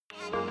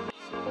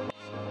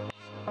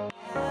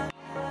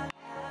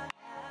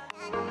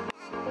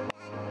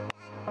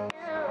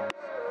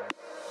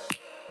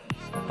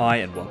Hi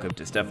and welcome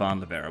to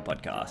Stefan Livera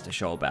Podcast, a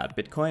show about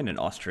Bitcoin and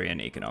Austrian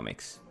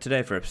economics.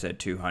 Today for episode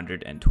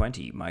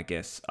 220, my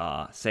guests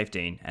are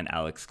Saifedean and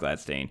Alex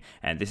Gladstein,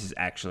 and this is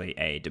actually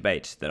a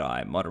debate that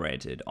I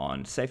moderated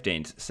on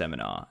Saifedean's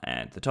seminar,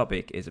 and the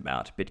topic is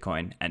about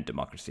Bitcoin and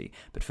democracy.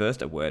 But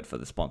first, a word for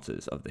the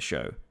sponsors of the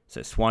show.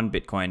 So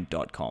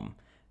swanbitcoin.com.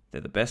 They're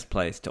the best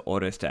place to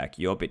auto-stack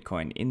your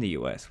Bitcoin in the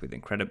US with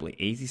incredibly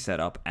easy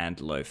setup and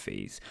low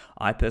fees.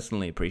 I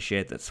personally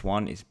appreciate that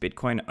Swan is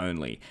Bitcoin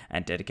only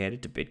and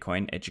dedicated to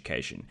Bitcoin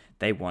education.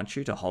 They want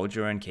you to hold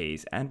your own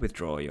keys and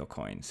withdraw your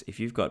coins. If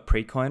you've got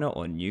pre-coiner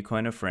or new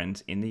coiner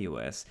friends in the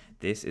US,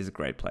 this is a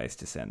great place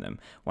to send them.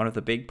 One of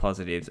the big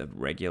positives of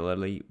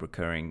regularly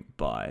recurring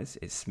buys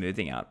is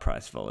smoothing out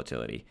price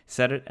volatility.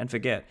 Set it and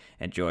forget.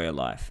 Enjoy your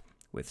life.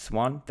 With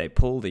Swan, they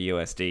pull the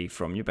USD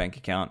from your bank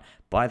account,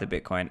 buy the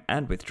Bitcoin,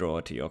 and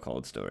withdraw to your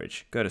cold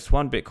storage. Go to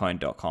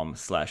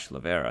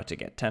swanbitcoin.com/Livera to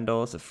get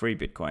 $10 of free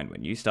Bitcoin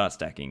when you start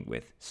stacking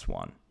with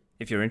Swan.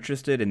 If you're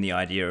interested in the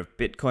idea of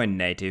Bitcoin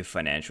native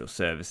financial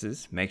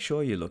services, make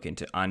sure you look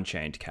into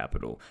Unchained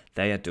Capital.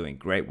 They are doing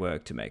great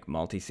work to make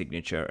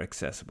multi-signature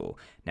accessible.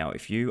 Now,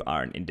 if you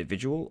are an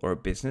individual or a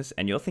business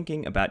and you're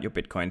thinking about your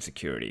Bitcoin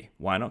security,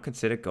 why not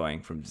consider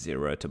going from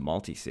zero to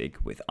multi-sig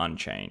with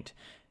Unchained?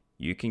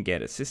 You can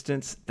get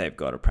assistance. They've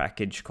got a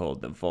package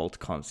called the Vault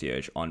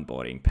Concierge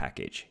Onboarding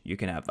Package. You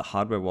can have the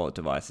hardware wallet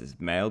devices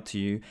mailed to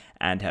you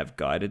and have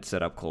guided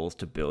setup calls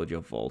to build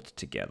your vault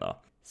together.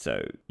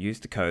 So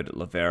use the code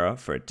Livera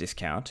for a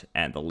discount,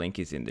 and the link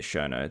is in the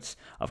show notes.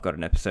 I've got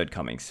an episode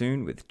coming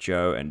soon with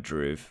Joe and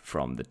Dhruv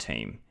from the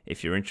team.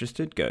 If you're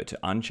interested, go to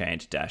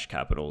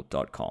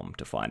unchained-capital.com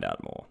to find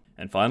out more.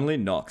 And finally,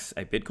 Nox,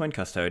 a Bitcoin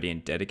custodian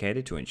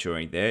dedicated to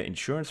ensuring their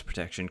insurance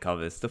protection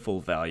covers the full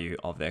value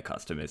of their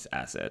customers'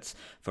 assets.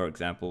 For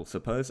example,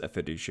 suppose a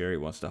fiduciary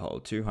wants to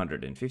hold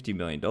 $250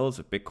 million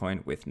of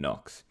Bitcoin with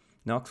Nox.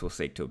 Nox will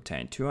seek to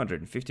obtain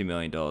 $250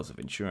 million of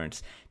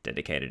insurance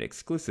dedicated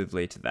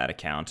exclusively to that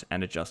account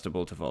and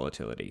adjustable to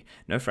volatility.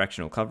 No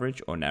fractional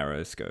coverage or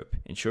narrow scope.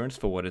 Insurance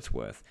for what it's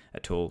worth, a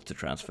tool to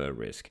transfer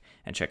risk.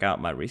 And check out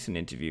my recent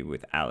interview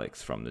with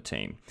Alex from the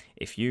team.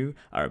 If you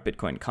are a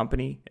Bitcoin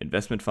company,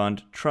 investment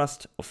fund,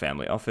 trust, or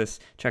family office,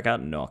 check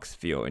out Nox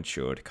for your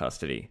insured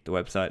custody. The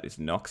website is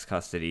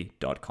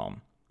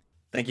noxcustody.com.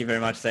 Thank you very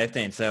much,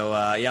 Saifedean. So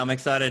I'm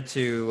excited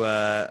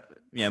to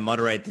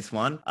moderate this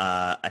one.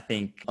 I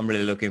think I'm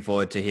really looking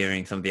forward to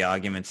hearing some of the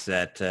arguments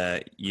that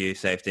you,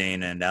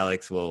 Saifedean, and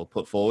Alex will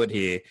put forward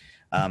here.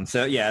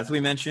 As we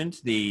mentioned,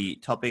 the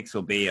topics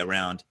will be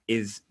around,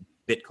 is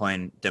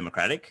Bitcoin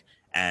democratic?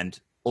 And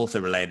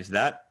also related to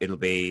that, it'll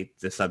be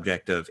the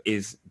subject of,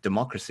 is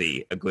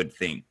democracy a good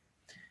thing?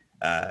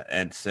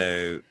 And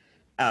so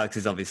Alex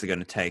is obviously going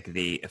to take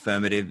the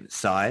affirmative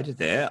side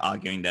there,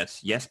 arguing that,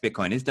 yes,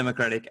 Bitcoin is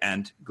democratic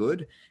and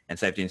good, and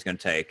Saifedean is going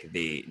to take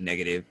the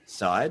negative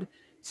side.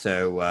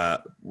 So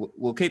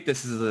we'll keep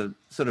this as a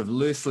sort of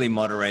loosely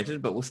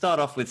moderated, but we'll start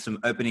off with some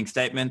opening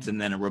statements and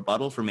then a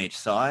rebuttal from each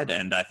side.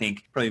 And I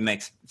think probably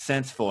makes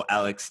sense for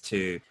Alex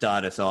to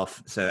start us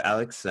off. So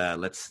Alex,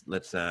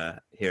 let's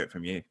hear it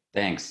from you.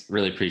 Thanks.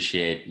 Really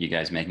appreciate you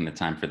guys making the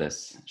time for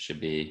this.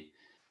 Should be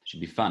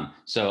fun.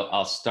 So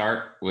I'll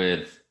start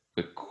with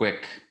a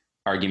quick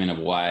argument of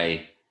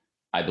why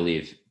I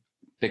believe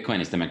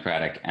Bitcoin is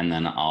democratic, and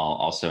then I'll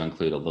also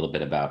include a little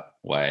bit about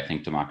why I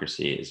think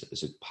democracy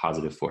is a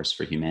positive force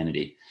for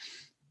humanity.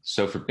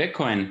 So for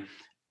Bitcoin,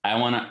 I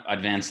want to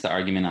advance the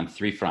argument on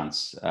three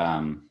fronts: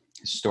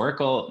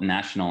 historical,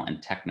 national,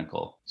 and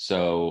technical.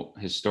 So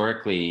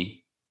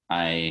historically,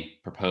 I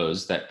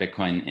propose that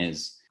Bitcoin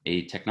is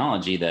a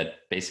technology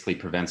that basically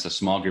prevents a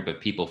small group of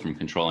people from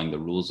controlling the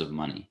rules of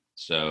money.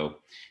 So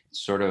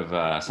it's sort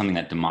of something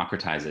that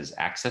democratizes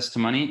access to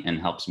money and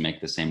helps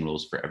make the same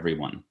rules for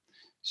everyone.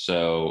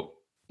 So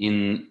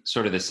in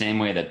sort of the same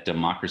way that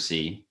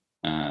democracy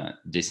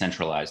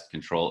decentralized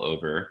control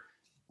over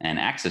and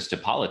access to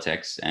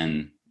politics,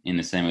 and in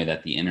the same way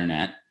that the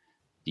internet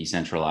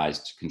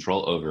decentralized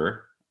control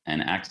over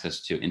and access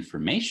to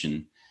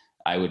information,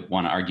 I would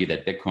want to argue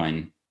that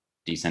Bitcoin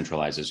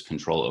decentralizes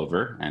control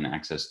over and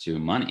access to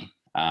money.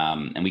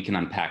 And we can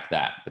unpack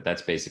that, but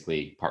that's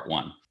basically part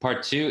one.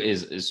 Part two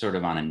is sort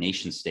of on a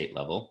nation state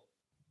level.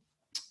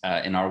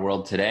 In our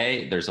world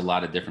today, there's a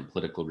lot of different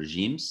political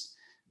regimes.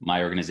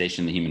 My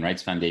organization, the Human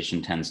Rights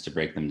Foundation, tends to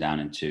break them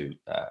down into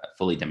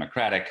fully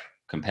democratic,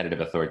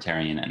 competitive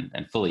authoritarian,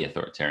 and fully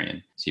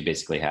authoritarian. So you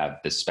basically have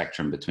this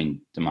spectrum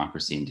between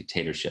democracy and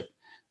dictatorship,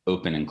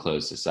 open and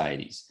closed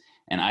societies.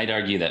 And I'd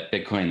argue that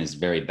Bitcoin is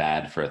very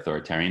bad for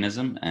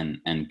authoritarianism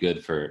and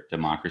good for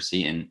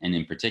democracy, and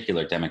in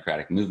particular,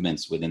 democratic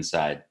movements within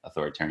inside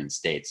authoritarian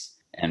states.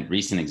 And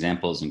recent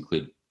examples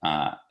include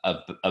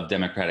of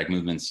democratic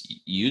movements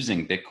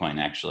using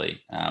Bitcoin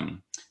actually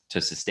to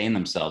sustain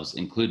themselves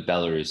include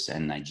Belarus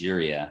and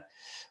Nigeria,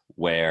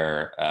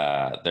 where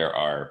there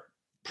are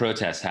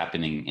protests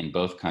happening in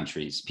both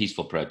countries,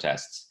 peaceful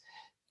protests,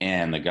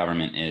 and the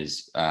government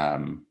is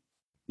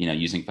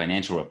using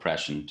financial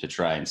repression to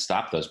try and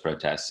stop those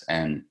protests,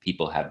 and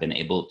people have been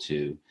able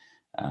to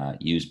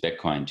use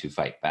Bitcoin to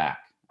fight back.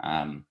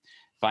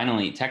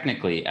 Finally,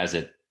 technically,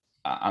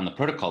 on the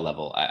protocol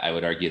level, I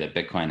would argue that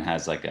Bitcoin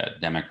has like a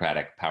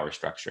democratic power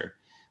structure,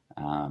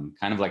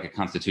 kind of like a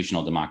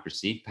constitutional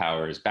democracy.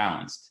 Power is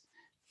balanced.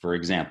 For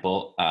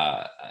example,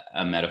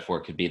 a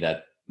metaphor could be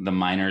that the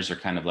miners are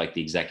kind of like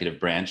the executive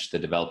branch, the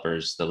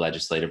developers, the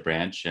legislative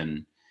branch,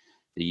 and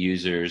the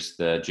users,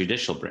 the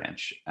judicial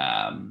branch.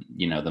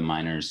 The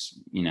miners,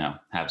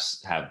 have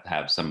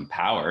some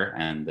power,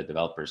 and the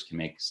developers can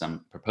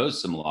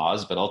propose some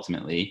laws, but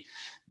ultimately,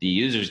 the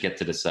users get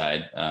to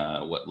decide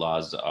what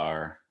laws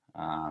are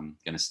going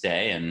to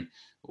stay and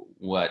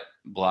what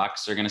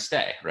blocks are going to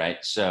stay, right?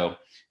 So,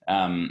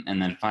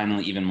 and then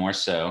finally, even more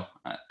so,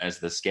 as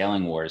the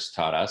scaling wars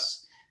taught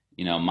us,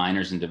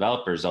 miners and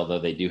developers, although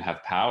they do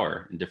have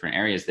power in different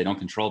areas, they don't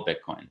control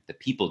Bitcoin. The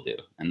people do,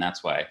 and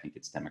that's why I think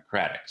it's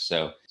democratic.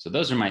 So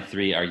those are my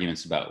three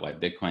arguments about why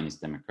Bitcoin is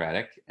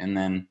democratic. And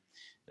then,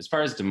 as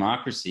far as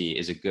democracy,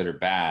 is it good or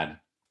bad?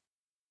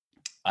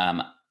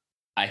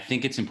 I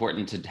think it's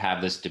important to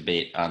have this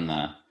debate on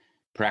the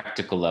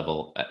practical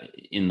level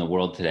in the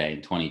world today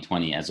in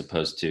 2020, as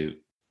opposed to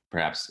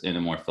perhaps in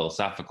a more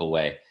philosophical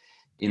way.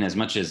 In as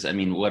much as,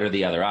 what are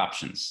the other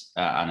options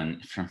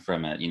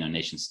from a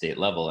nation state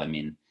level?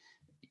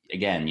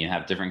 Again, you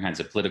have different kinds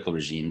of political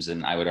regimes,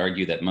 and I would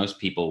argue that most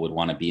people would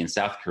want to be in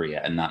South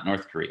Korea and not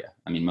North Korea.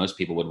 Most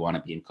people would want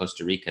to be in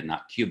Costa Rica,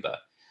 not Cuba.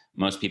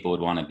 Most people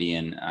would want to be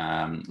in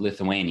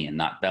Lithuania,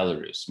 not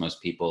Belarus. Most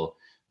people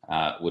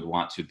would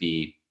want to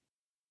be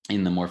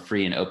in the more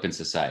free and open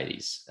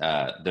societies.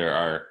 There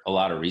are a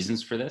lot of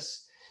reasons for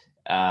this.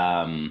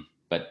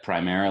 But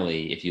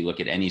primarily, if you look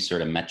at any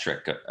sort of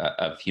metric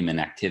of human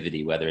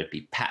activity, whether it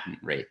be patent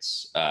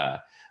rates,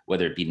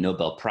 whether it be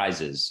Nobel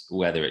Prizes,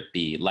 whether it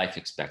be life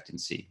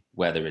expectancy,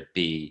 whether it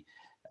be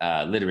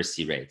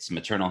literacy rates,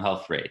 maternal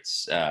health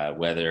rates,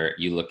 whether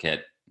you look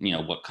at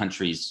what kind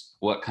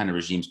of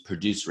regimes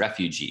produce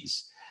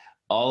refugees,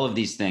 all of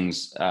these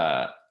things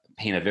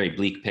paint a very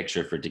bleak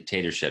picture for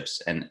dictatorships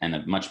and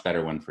a much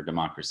better one for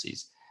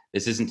democracies.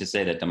 This isn't to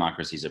say that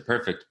democracies are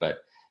perfect,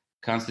 but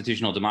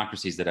constitutional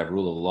democracies that have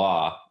rule of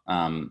law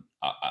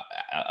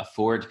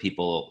afford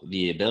people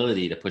the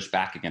ability to push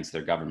back against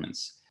their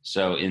governments.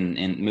 So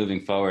in moving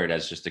forward,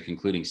 as just a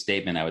concluding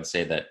statement, I would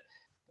say that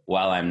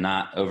while I'm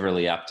not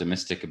overly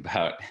optimistic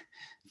about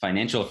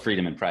financial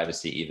freedom and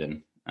privacy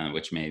even,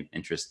 which may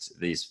interest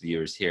these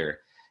viewers here,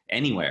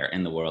 anywhere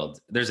in the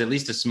world, there's at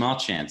least a small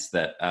chance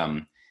that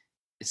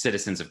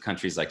citizens of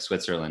countries like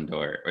Switzerland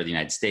or the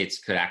United States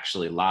could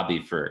actually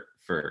lobby for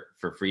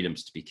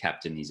freedoms to be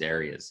kept in these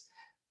areas.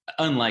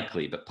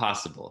 Unlikely, but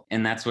possible.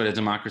 And that's what a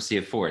democracy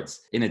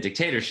affords. In a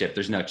dictatorship,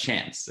 there's no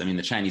chance.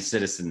 The Chinese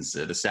citizens,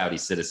 the Saudi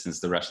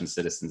citizens, the Russian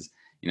citizens,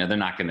 they're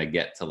not going to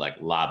get to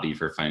lobby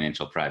for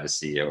financial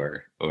privacy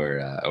or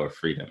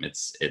freedom.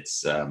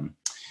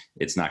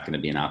 It's not going to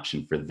be an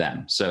option for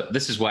them. So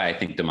this is why I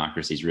think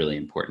democracy is really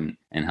important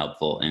and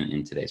helpful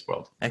in today's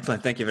world.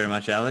 Excellent. Thank you very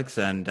much, Alex.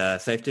 And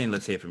Safety,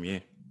 let's hear from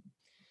you.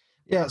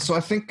 Yeah, so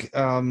I think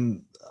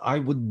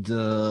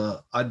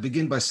I'd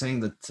begin by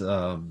saying that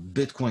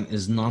Bitcoin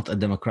is not a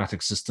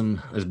democratic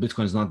system. As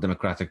Bitcoin is not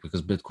democratic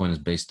because Bitcoin is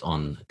based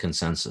on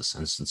consensus,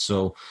 and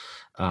so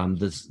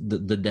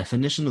the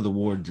definition of the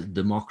word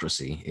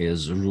democracy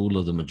is rule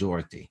of the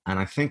majority. And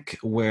I think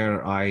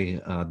where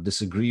I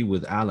disagree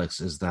with Alex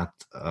is that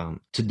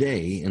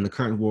today in the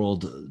current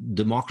world,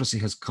 democracy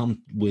has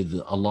come with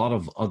a lot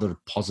of other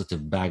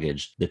positive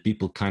baggage that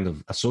people kind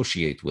of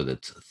associate with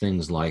it.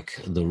 Things like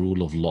the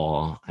rule of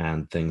law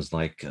and things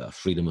like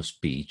freedom of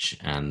speech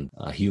and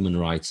human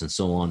rights and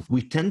so on.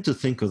 We tend to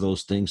think of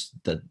those things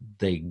that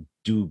they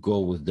do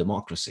go with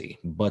democracy,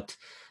 but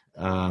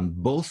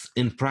both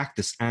in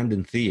practice and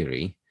in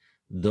theory,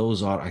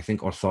 those are, I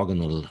think,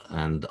 orthogonal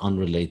and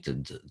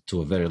unrelated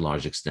to a very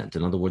large extent.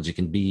 In other words, you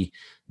can be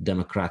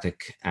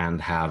democratic and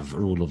have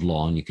rule of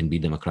law, and you can be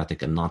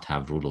democratic and not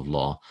have rule of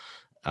law,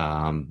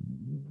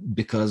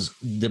 because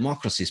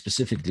democracy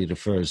specifically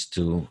refers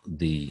to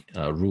the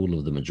rule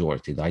of the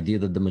majority, the idea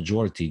that the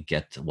majority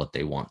get what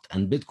they want.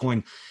 And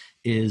Bitcoin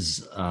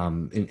is,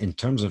 in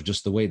terms of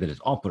just the way that it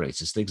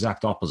operates, it's the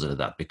exact opposite of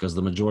that, because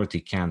the majority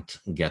can't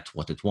get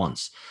what it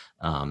wants.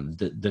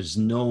 There's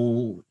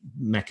no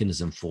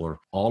mechanism for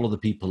all of the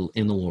people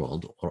in the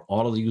world or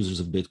all of the users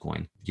of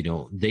Bitcoin.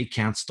 They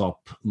can't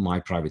stop my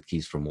private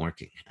keys from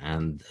working,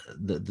 and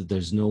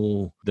there's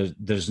no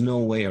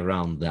way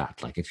around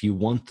that. Like, if you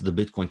want the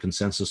Bitcoin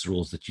consensus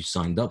rules that you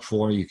signed up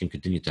for, you can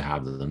continue to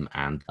have them,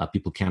 and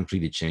people can't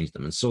really change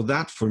them. And so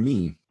that, for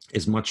me,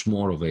 is much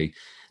more of a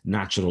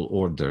natural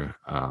order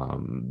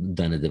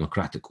than a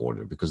democratic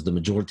order, because the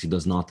majority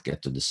does not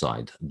get to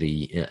decide.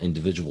 The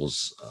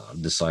individuals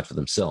decide for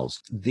themselves.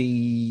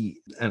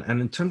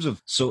 And in terms of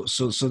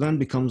so then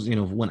becomes,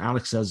 when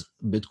Alex says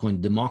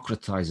Bitcoin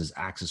democratizes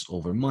access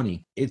over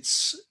money,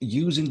 it's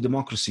using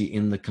democracy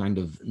in the kind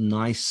of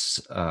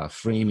nice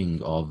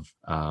framing of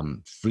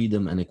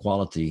freedom and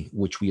equality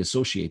which we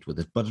associate with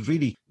it, but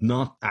really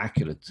not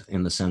accurate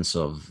in the sense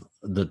of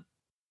the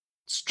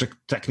strict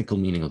technical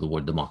meaning of the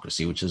word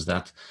democracy, which is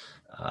that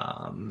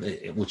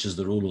which is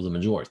the rule of the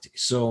majority.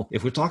 So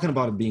if we're talking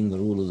about it being the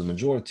rule of the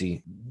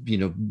majority,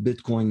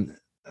 Bitcoin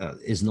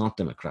is not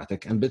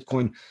democratic, and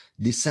Bitcoin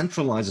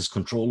decentralizes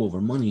control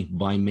over money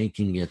by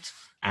making it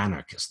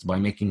anarchist, by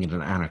making it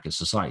an anarchist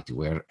society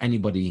where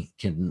anybody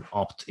can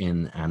opt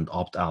in and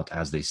opt out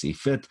as they see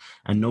fit,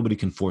 and nobody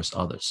can force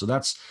others. So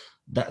that's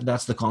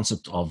the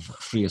concept of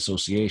free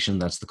association.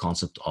 That's the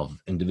concept of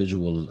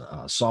individual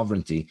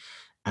sovereignty.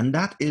 And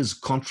that is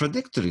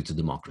contradictory to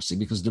democracy,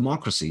 because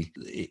democracy,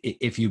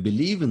 if you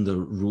believe in the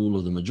rule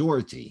of the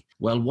majority,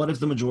 well, what if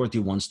the majority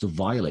wants to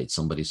violate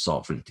somebody's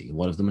sovereignty?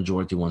 What if the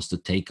majority wants to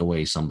take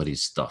away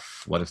somebody's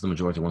stuff? What if the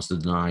majority wants to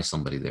deny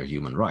somebody their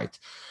human right?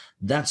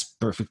 That's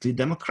perfectly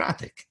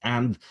democratic.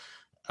 And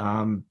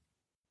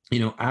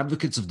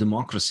advocates of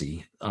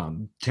democracy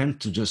tend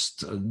to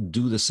just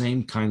do the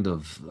same kind of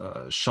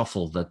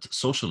shuffle that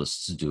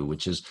socialists do,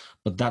 which is,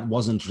 but that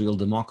wasn't real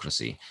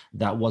democracy.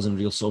 That wasn't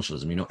real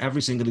socialism.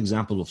 Every single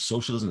example of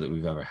socialism that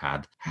we've ever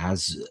had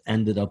has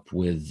ended up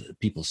with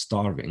people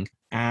starving.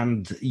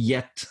 And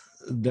yet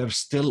there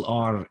still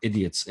are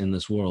idiots in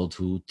this world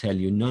who tell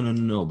you,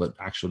 no, but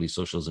actually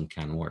socialism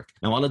can work.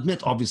 Now, I'll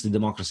admit, obviously,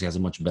 democracy has a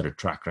much better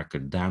track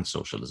record than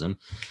socialism.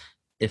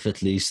 If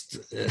at least,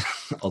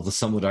 although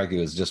some would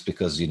argue it's just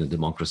because,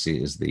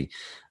 democracy is the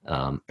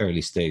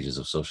early stages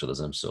of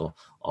socialism. So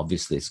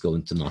obviously it's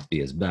going to not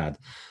be as bad.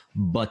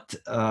 But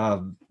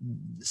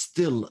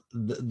still,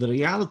 the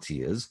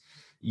reality is,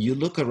 you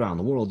look around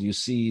the world, you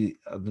see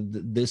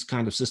this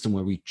kind of system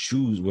where we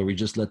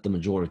just let the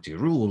majority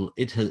rule.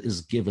 It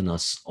has given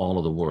us all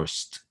of the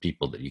worst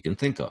people that you can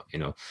think of.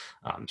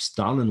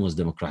 Stalin was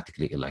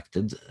democratically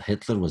elected.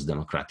 Hitler was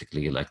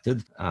democratically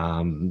elected.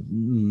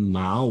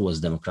 Mao was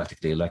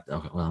democratically elected.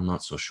 Well, I'm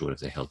not so sure if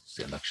they held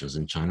the elections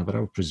in China, but I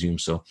would presume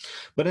so.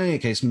 But in any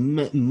case,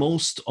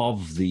 most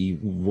of the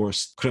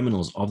worst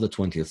criminals of the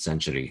 20th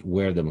century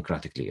were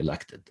democratically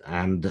elected.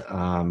 And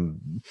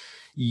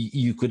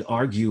you could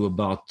argue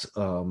about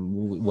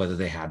whether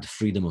they had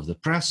freedom of the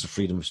press, or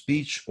freedom of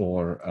speech,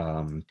 or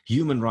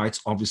human rights.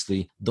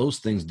 Obviously, those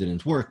things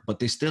didn't work, but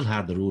they still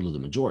had the rule of the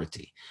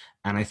majority.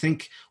 And I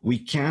think we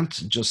can't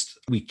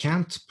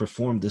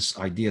perform this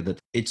idea that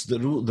it's the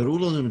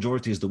rule of the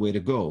majority is the way to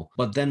go.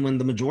 But then when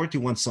the majority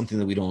wants something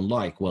that we don't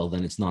like, well,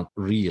 then it's not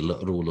real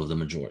rule of the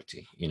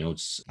majority.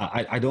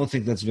 I don't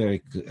think that's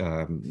very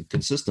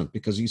consistent,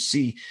 because you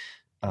see,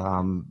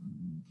 the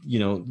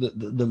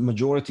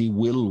majority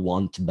will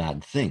want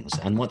bad things.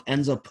 And what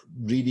ends up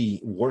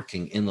really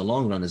working in the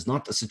long run is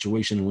not a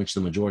situation in which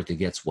the majority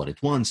gets what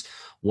it wants.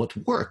 What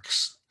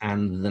works,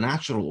 and the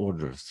natural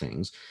order of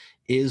things,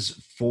 is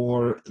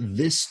for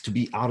this to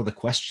be out of the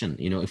question.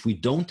 If we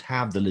don't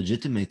have the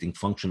legitimating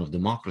function of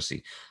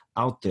democracy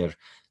out there,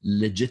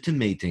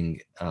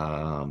 legitimating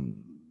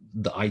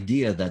the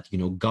idea that,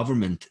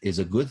 government is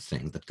a good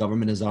thing, that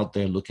government is out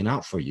there looking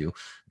out for you,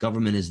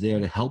 government is there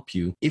to help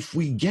you. If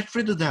we get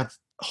rid of that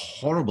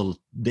horrible,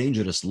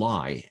 dangerous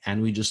lie,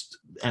 and we just,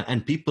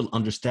 and people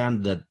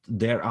understand that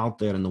they're out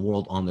there in the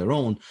world on their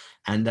own,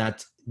 and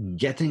that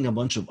getting a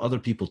bunch of other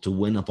people to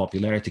win a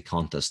popularity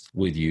contest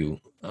with you,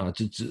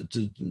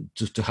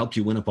 to help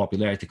you win a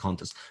popularity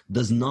contest,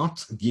 does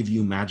not give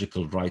you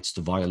magical rights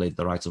to violate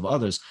the rights of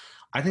others,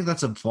 I think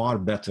that's a far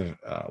better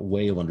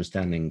way of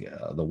understanding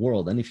the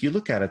world. And if you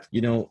look at it,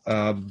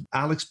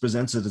 Alex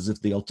presents it as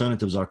if the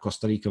alternatives are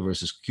Costa Rica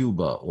versus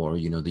Cuba, or,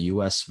 the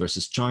US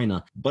versus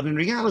China. But in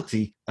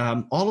reality,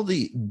 all of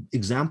the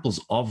examples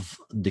of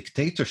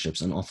dictatorships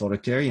and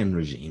authoritarian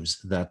regimes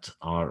that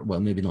are, well,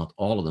 maybe not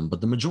all of them,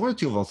 but the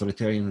majority of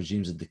authoritarian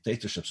regimes and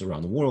dictatorships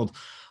around the world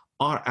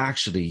are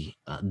actually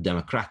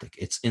democratic.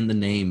 It's in the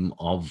name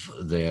of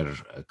their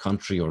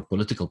country or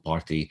political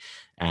party,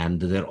 and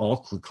they're all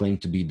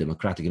claimed to be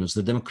democratic. And it's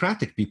the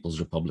Democratic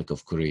People's Republic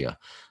of Korea.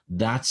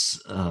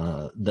 That's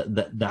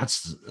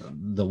that's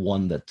the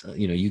one that,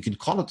 you can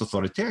call it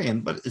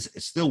authoritarian, but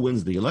it still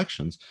wins the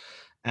elections.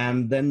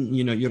 And then,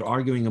 you're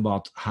arguing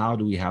about how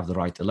do we have the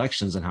right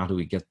elections, and how do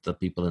we get the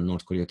people in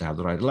North Korea to have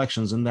the right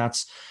elections. And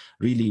that's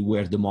really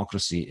where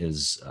democracy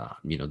is,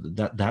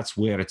 that's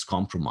where it's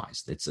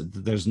compromised.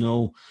 There's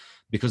no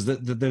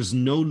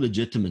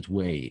legitimate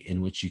way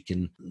in which you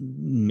can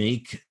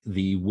make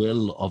the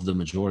will of the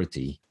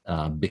majority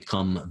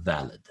become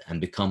valid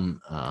and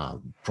become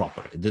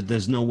proper.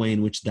 There's no way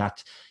in which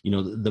that,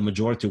 the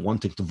majority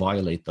wanting to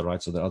violate the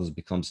rights of the others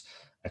becomes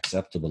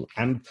acceptable.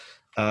 And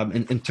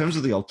in terms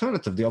of the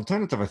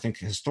alternative, I think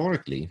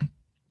historically,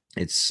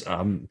 it's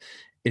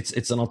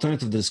an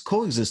alternative that has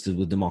coexisted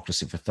with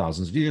democracy for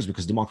thousands of years,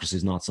 because democracy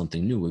is not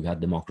something new. We've had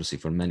democracy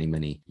for many,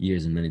 many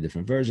years in many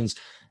different versions.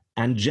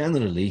 And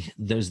generally,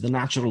 there's the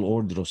natural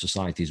order of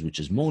societies, which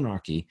is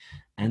monarchy.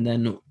 And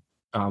then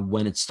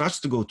when it starts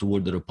to go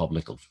toward the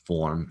republican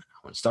form,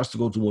 when it starts to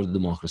go toward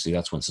democracy,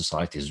 that's when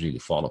societies really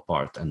fall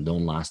apart and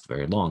don't last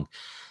very long.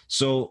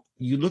 So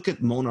you look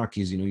at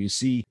monarchies, you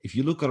see, if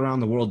you look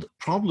around the world, the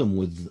problem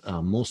with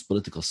most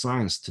political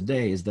science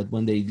today is that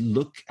when they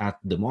look at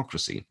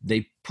democracy,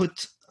 they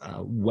put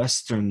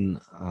Western,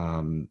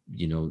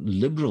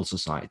 liberal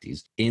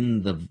societies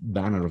in the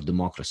banner of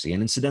democracy.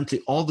 And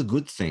incidentally, all the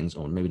good things,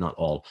 or maybe not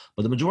all,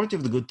 but the majority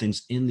of the good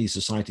things in these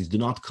societies do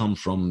not come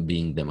from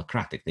being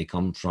democratic. They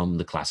come from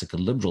the classical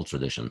liberal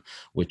tradition,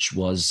 which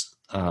was,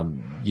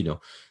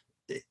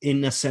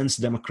 in a sense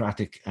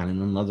democratic and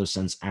in another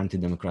sense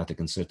anti-democratic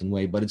in a certain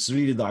way. But it's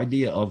really the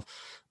idea of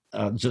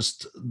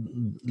just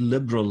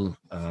liberal,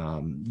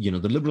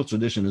 the liberal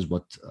tradition is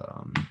what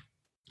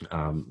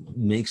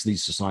makes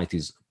these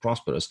societies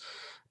prosperous.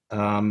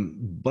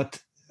 But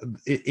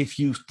if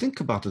you think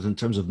about it in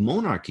terms of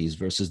monarchies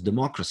versus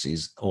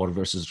democracies, or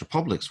versus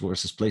republics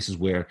versus places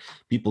where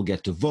people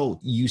get to vote,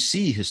 you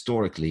see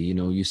historically,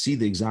 you see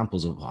the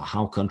examples of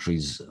how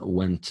countries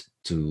went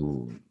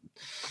to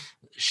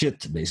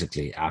shit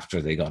basically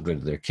after they got rid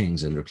of their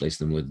kings and replaced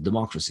them with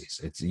democracies.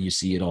 You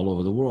see it all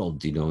over the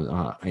world.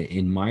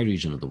 In my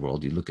region of the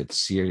world, you look at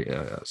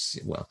Syria,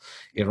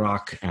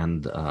 Iraq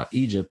and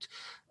Egypt,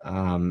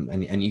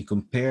 and you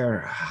compare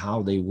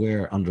how they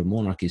were under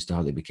monarchies to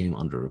how they became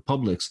under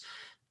republics.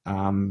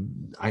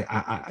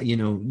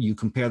 You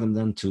compare them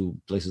then to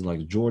places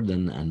like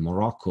Jordan and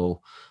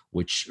Morocco,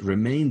 which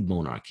remained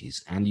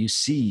monarchies, and you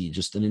see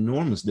just an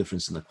enormous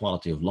difference in the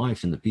quality of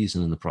life, in the peace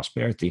and in the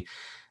prosperity.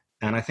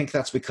 And I think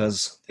that's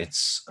because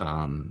it's,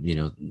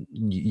 you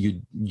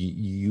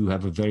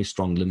have a very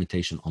strong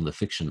limitation on the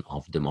fiction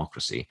of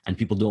democracy, and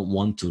people don't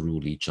want to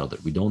rule each other.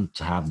 We don't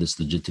have this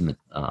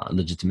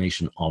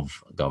legitimation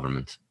of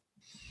government.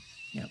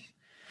 Yeah.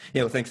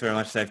 Yeah, well, thanks very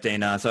much,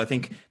 Safedean. So I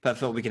think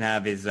perhaps what we can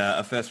have is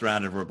a first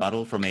round of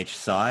rebuttal from each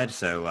side.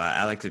 So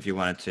Alex, if you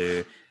wanted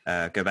to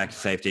go back to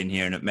Safedean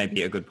here, and it may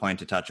be a good point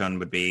to touch on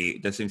would be,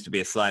 there seems to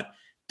be a slight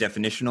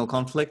definitional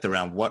conflict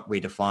around what we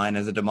define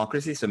as a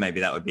democracy. So maybe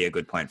that would be a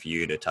good point for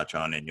you to touch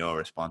on in your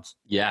response.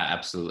 Yeah,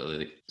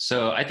 absolutely.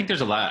 So I think there's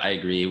a lot, I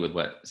agree with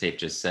what Saif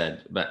just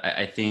said, but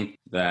I think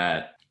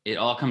that it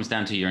all comes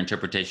down to your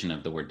interpretation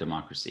of the word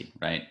democracy,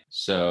 right?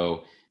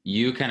 So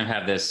you kind of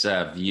have this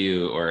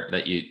view, or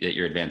that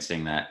you're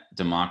advancing, that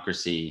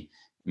democracy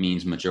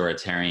means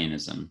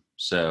majoritarianism.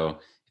 So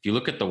if you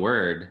look at the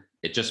word,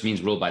 it just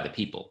means rule by the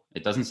people.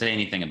 It doesn't say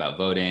anything about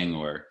voting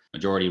or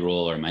majority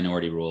rule or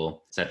minority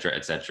rule,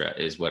 et cetera,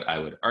 is what I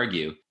would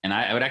argue. And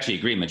I would actually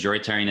agree,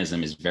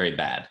 majoritarianism is very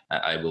bad.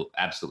 I will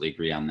absolutely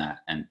agree on that.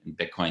 And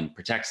Bitcoin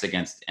protects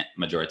against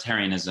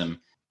majoritarianism.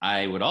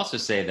 I would also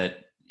say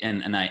that,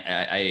 and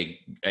I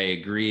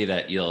agree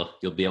that you'll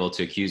be able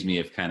to accuse me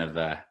of kind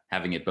of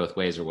having it both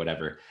ways or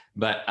whatever,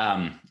 but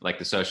like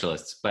the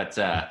socialists. But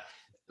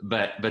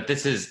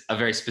this is a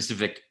very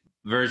specific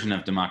version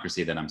of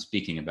democracy that I'm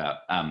speaking about.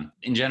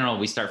 In general,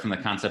 we start from the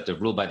concept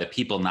of rule by the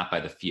people, not by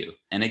the few.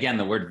 And again,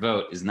 the word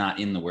vote is not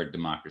in the word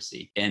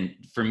democracy. And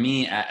for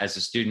me, as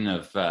a student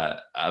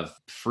of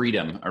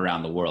freedom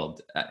around the world,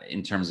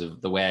 in terms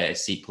of the way I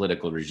see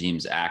political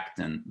regimes act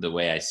and the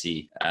way I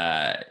see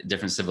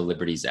different civil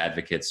liberties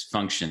advocates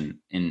function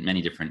in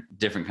many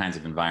different kinds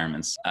of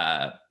environments,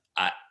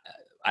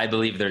 I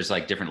believe there's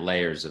like different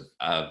layers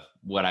of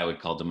what I would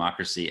call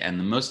democracy. And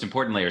the most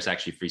important layer is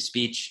actually free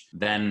speech,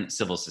 then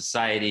civil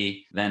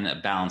society, then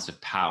a balance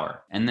of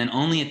power. And then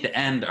only at the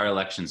end are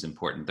elections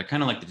important. They're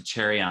kind of like the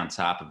cherry on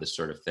top of this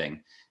sort of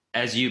thing.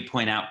 As you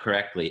point out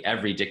correctly,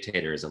 every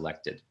dictator is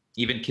elected.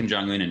 Even Kim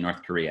Jong-un in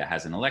North Korea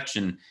has an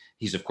election.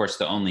 He's, of course,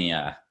 the only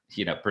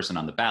person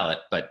on the ballot,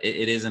 but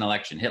it is an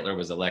election. Hitler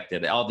was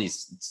elected. All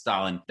these,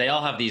 Stalin, they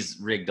all have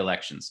these rigged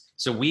elections.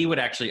 So we would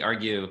actually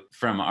argue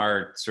from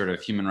our sort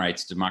of human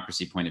rights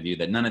democracy point of view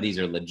that none of these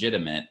are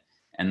legitimate,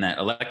 and that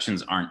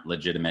elections aren't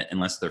legitimate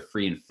unless they're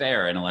free and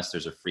fair and unless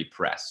there's a free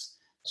press.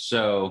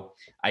 So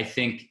I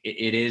think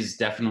it is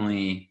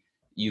definitely,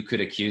 you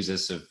could accuse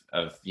us of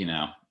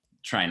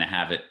trying to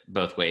have it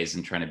both ways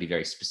and trying to be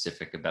very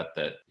specific about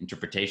the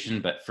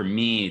interpretation. But for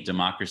me,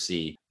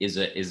 democracy is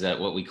a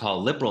what we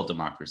call liberal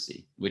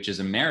democracy, which is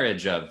a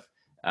marriage of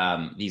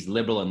these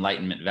liberal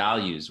Enlightenment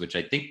values, which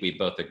I think we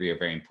both agree are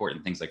very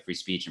important, things like free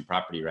speech and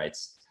property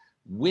rights,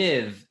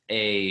 with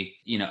a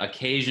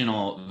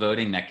occasional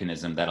voting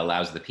mechanism that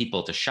allows the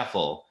people to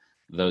shuffle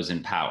those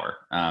in power.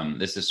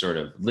 This is sort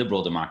of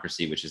liberal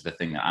democracy, which is the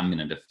thing that I'm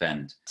going to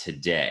defend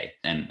today.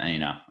 And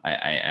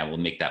I will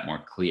make that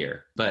more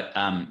clear. But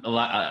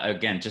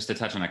again, just to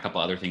touch on a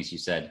couple other things you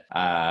said,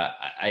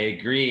 I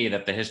agree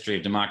that the history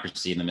of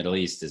democracy in the Middle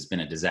East has been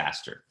a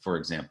disaster, for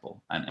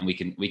example. And we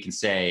can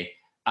say,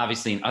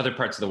 obviously, in other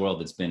parts of the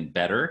world, it's been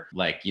better,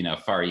 like,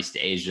 Far East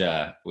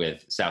Asia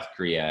with South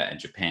Korea and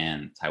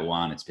Japan,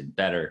 Taiwan, it's been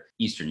better.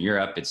 Eastern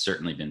Europe, it's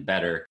certainly been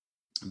better.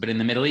 But in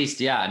the Middle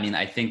East,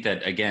 I think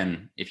that,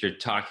 again, if you're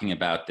talking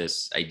about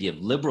this idea of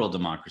liberal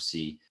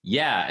democracy,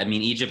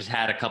 Egypt's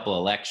had a couple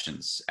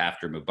elections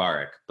after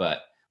Mubarak, but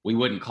we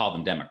wouldn't call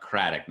them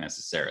democratic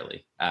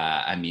necessarily.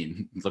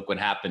 Look what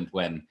happened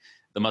when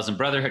the Muslim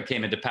Brotherhood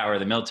came into power.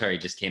 The military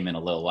just came in a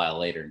little while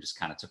later and just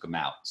kind of took them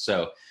out.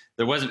 So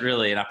there wasn't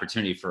really an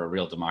opportunity for a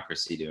real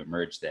democracy to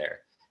emerge there.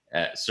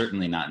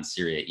 Certainly not in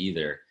Syria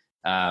either.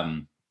 At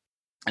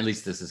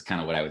least this is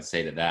kind of what I would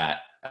say to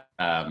that.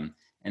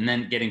 And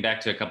then getting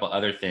back to a couple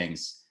other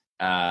things,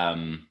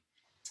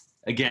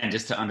 Again,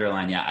 just to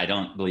underline, yeah, I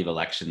don't believe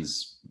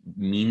elections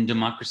mean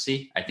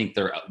democracy. I think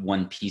they're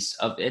one piece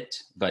of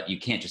it, but you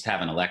can't just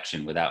have an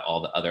election without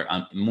all the other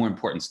more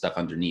important stuff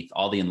underneath.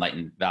 All the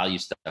enlightened value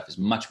stuff is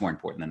much more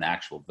important than the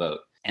actual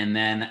vote. And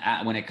then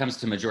when it comes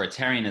to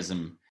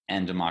majoritarianism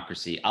and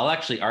democracy, I'll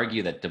actually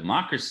argue that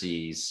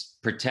democracies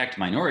protect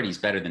minorities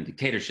better than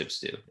dictatorships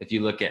do. If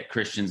you look at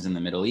Christians in the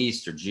Middle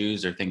East or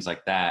Jews or things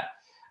like that,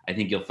 I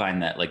think you'll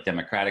find that like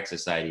democratic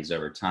societies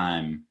over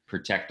time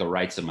protect the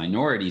rights of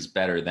minorities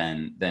better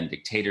than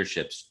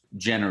dictatorships,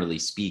 generally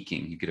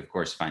speaking. You could, of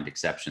course, find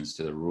exceptions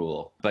to the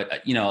rule. But,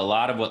 a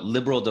lot of what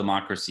liberal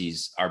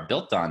democracies are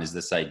built on is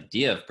this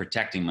idea of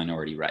protecting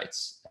minority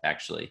rights,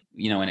 actually.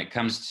 When it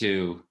comes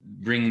to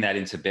bringing that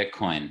into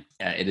Bitcoin,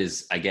 it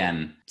is,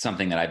 again,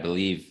 something that I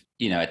believe,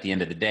 at the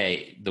end of the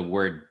day, the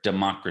word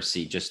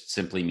democracy just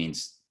simply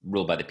means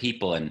rule by the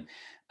people. And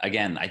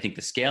again, I think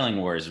the scaling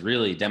wars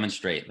really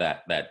demonstrate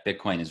that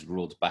Bitcoin is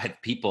ruled by the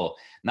people,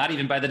 not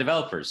even by the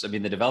developers. I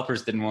mean, the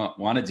developers didn't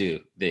want to do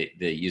the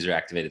user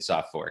activated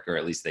soft fork, or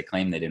at least they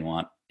claim they didn't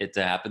want it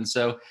to happen.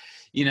 So,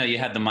 you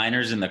had the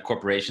miners and the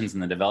corporations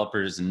and the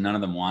developers, and none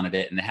of them wanted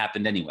it, and it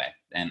happened anyway.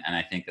 And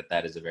I think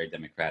that is a very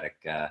democratic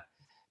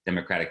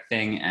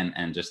thing.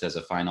 And just as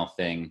a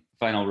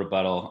final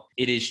rebuttal,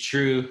 it is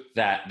true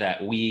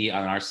that we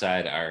on our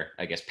side are,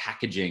 I guess,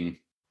 packaging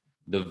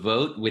the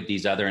vote with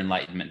these other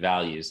Enlightenment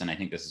values. And I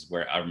think this is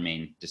where our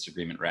main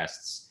disagreement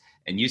rests.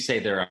 And you say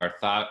they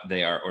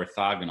are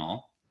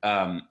orthogonal.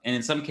 And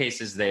in some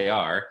cases they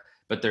are,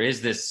 but there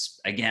is this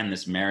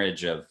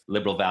marriage of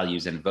liberal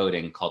values and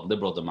voting called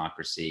liberal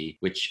democracy,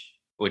 which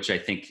I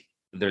think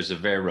there's a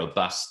very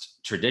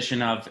robust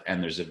tradition of,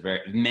 and there's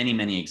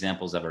many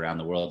examples of around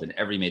the world in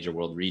every major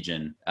world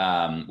region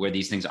where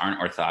these things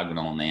aren't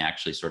orthogonal and they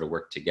actually sort of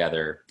work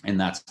together. And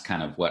that's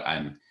kind of what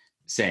I'm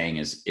saying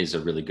is a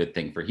really good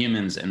thing for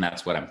humans, and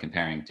that's what I'm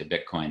comparing to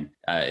Bitcoin.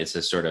 It's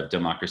a sort of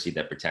democracy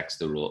that protects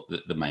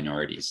the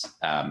minorities,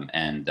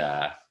 and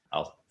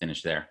I'll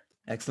finish there.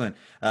 Excellent.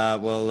 I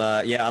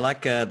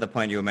like the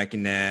point you were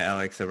making there,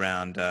 Alex,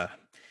 around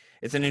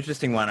it's an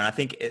interesting one. And I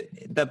think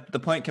the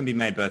point can be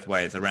made both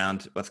ways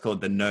around what's called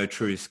the no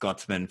true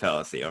Scotsman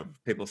fallacy, of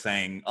people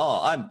saying,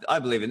 I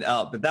believe in,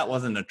 but that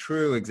wasn't a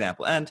true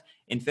example. And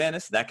in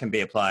fairness, that can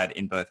be applied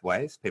in both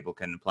ways. People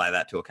can apply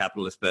that to a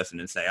capitalist person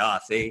and say,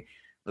 see,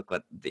 look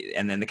what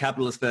and then the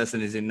capitalist person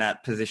is in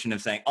that position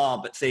of saying,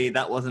 but see,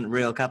 that wasn't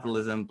real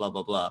capitalism, blah,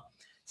 blah, blah.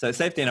 So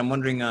Safety, and I'm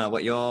wondering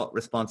what your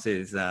response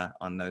is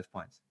on those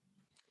points.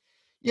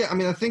 Yeah, I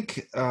mean, I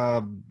think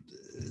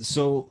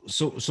so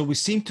we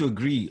seem to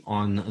agree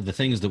on the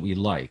things that we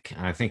like.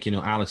 And I think,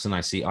 Alex and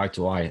I see eye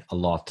to eye a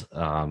lot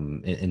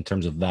in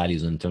terms of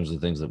values and in terms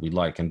of things that we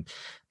like. And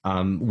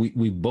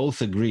we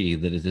both agree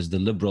that it is the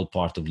liberal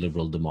part of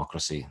liberal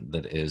democracy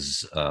that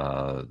is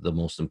the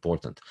most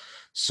important.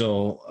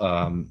 So,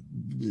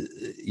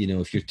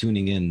 if you're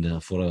tuning in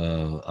for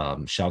a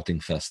shouting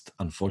fest,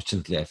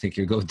 unfortunately, I think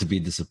you're going to be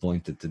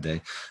disappointed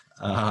today.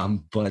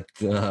 But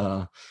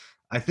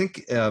I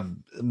think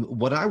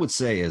what I would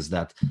say is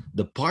that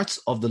the parts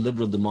of the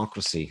liberal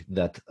democracy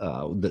that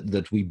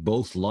we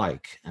both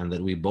like and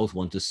that we both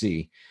want to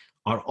see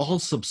are all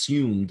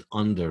subsumed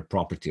under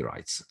property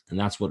rights. And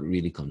that's what it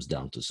really comes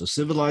down to. So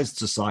civilized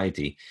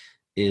society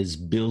is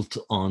built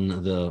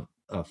on the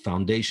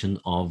foundation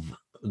of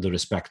the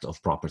respect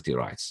of property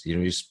rights. You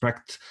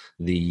respect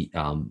the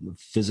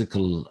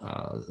physical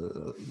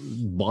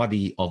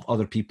body of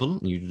other people.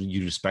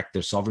 You respect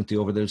their sovereignty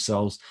over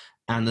themselves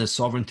and the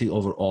sovereignty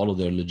over all of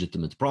their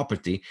legitimate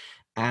property.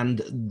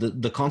 And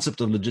the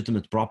concept of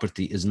legitimate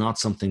property is not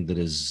something that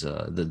is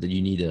that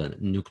you need a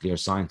nuclear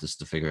scientist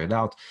to figure it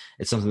out.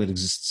 It's something that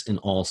exists in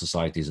all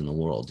societies in the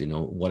world.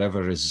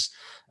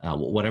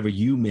 Whatever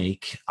you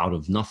make out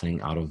of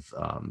nothing,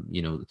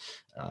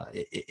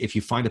 if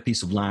you find a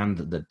piece of land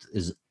that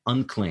is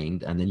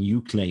unclaimed and then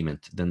you claim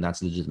it, then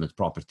that's legitimate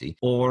property.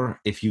 Or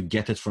if you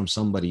get it from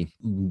somebody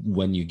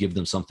when you give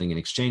them something in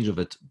exchange of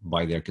it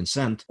by their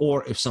consent,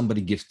 or if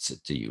somebody gifts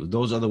it to you,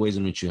 those are the ways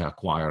in which you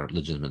acquire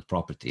legitimate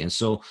property. And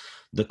so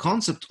the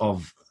concept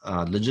of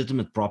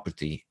legitimate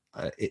property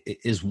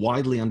is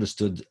widely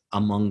understood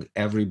among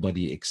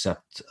everybody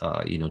except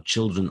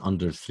children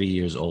under 3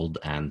 years old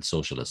and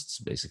socialists.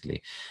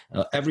 Basically,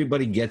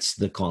 everybody gets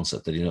the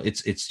concept that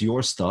it's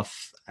your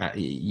stuff,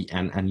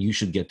 and you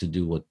should get to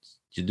do what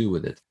you do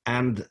with it.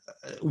 And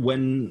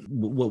when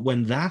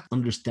that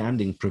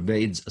understanding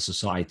pervades a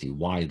society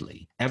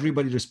widely,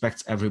 everybody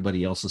respects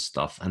everybody else's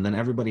stuff, and then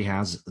everybody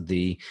has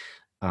the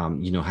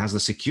has the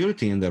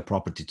security in their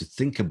property to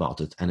think about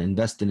it and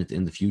invest in it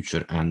in the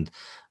future, and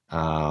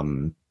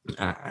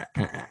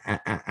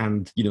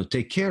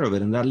take care of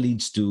it. And that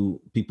leads to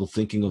people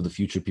thinking of the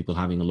future, people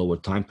having a lower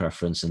time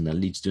preference, and that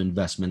leads to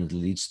investment, it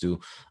leads to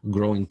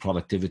growing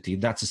productivity.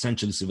 That's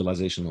essentially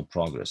civilizational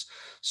progress.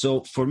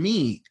 So for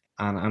me,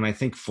 and I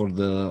think for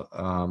the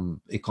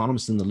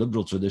economists in the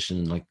liberal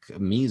tradition like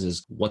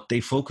Mises, what they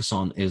focus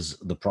on is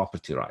the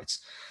property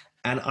rights.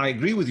 And I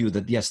agree with you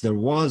that, yes, there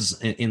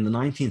was in the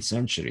 19th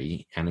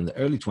century and in the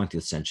early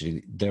 20th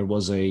century, there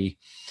was a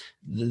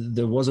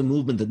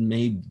movement that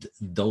made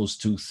those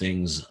two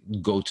things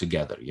go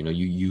together.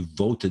 You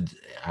voted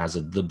as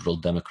a liberal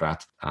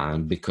Democrat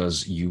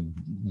because you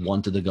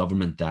wanted a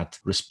government that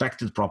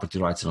respected property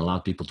rights and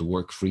allowed people to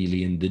work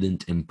freely and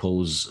didn't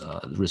impose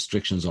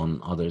restrictions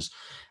on others.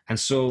 And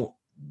so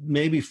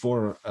maybe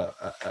for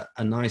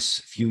a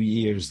nice few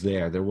years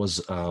there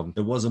was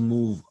a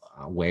move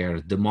where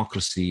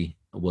democracy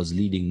was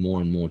leading more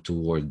and more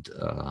toward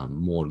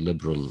more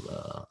liberal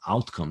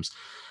outcomes.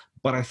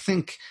 But I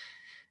think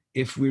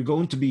if we're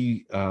going to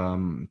be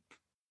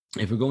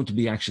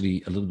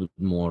actually a little bit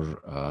more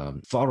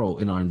thorough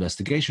in our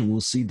investigation, we'll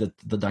see that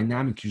the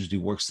dynamic usually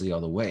works the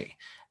other way.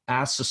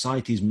 As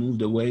societies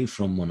moved away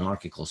from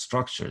monarchical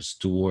structures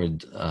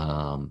toward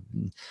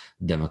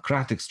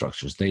democratic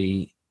structures,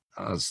 they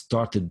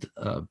started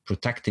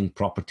protecting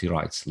property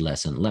rights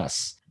less and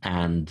less.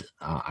 And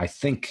I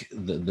think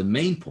the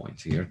main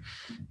point here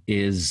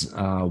is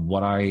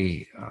what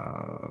I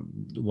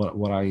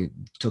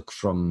took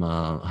from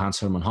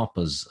Hans Hermann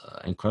Hoppe's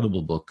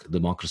incredible book,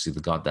 Democracy, the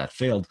God That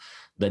Failed.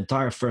 The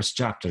entire first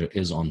chapter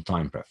is on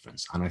time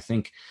preference. And I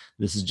think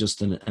this is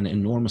just an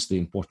enormously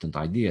important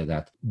idea,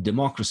 that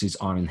democracies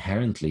are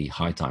inherently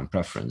high time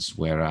preference,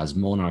 whereas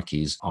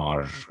monarchies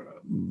are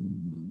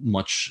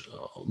much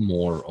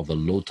more of a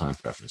low time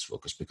preference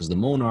focus, because the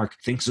monarch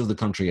thinks of the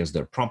country as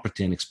their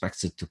property and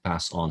expects it to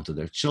pass on to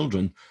their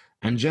children.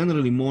 And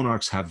generally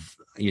monarchs have,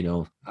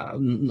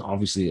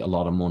 obviously a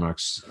lot of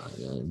monarchs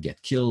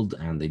get killed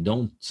and they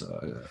don't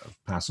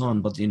pass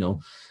on, but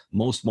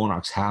most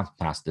monarchs have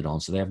passed it on,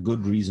 so they have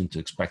good reason to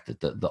expect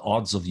it. The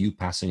odds of you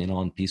passing it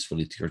on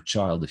peacefully to your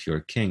child, if you're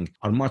a king,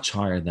 are much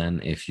higher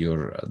than if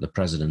you're the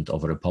president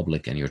of a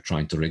republic and you're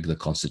trying to rig the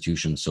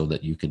constitution so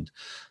that you could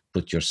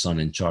put your son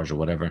in charge or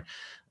whatever.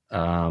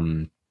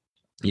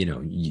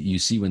 You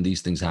see when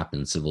these things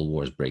happen, civil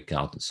wars break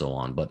out and so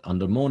on. But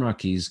under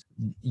monarchies,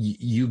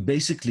 you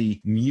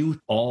basically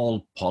mute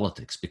all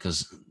politics,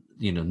 because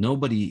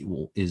nobody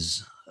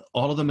is.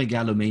 All of the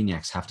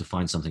megalomaniacs have to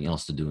find something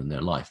else to do in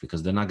their life,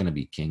 because they're not going to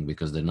be king,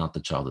 because they're not the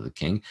child of the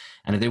king.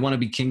 And if they want to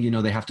be king,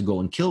 they have to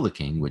go and kill the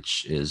king,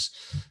 which is,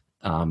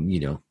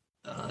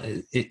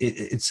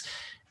 it's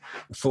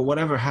for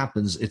whatever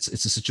happens, it's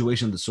a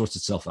situation that sorts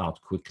itself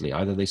out quickly.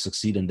 Either they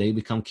succeed and they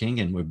become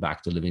king and we're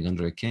back to living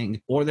under a king,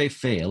 or they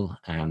fail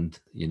and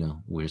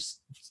we're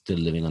still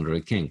living under a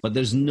king. But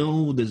there's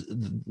no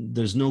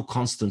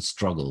constant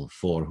struggle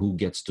for who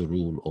gets to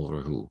rule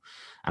over who.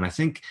 And I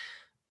think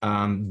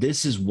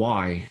this is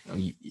why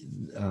the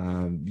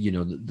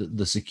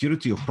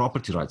security of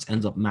property rights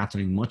ends up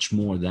mattering much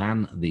more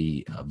than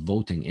the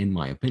voting, in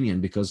my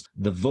opinion, because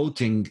the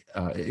voting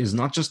is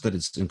not just that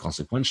it's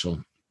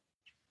inconsequential.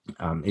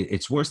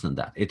 It's worse than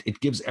that. It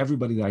gives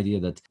everybody the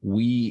idea that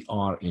we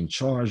are in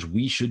charge.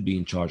 We should be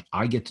in charge.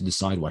 I get to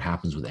decide what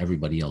happens with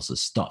everybody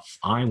else's stuff.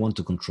 I want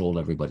to control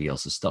everybody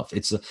else's stuff.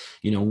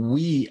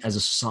 We as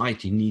a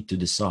society need to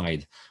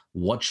decide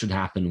what should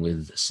happen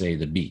with, say,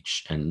 the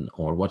beach,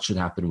 or what should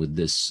happen with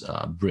this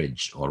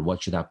bridge, or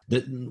what should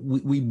happen.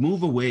 We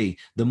move away.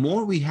 The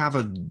more we have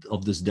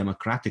of this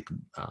democratic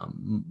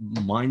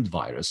mind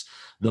virus,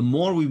 the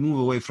more we move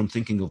away from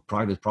thinking of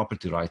private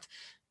property right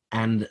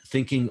and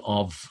thinking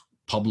of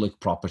public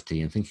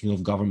property and thinking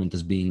of government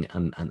as being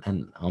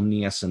an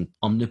omniscient,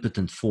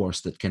 omnipotent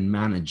force that can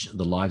manage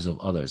the lives of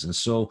others. And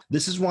so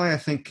this is why I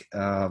think,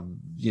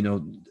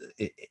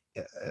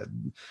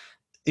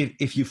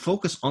 if you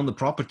focus on the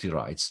property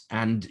rights,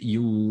 and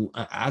you,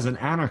 as an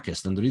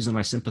anarchist, and the reason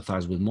I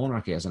sympathize with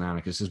monarchy as an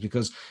anarchist is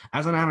because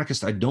as an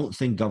anarchist, I don't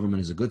think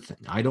government is a good thing.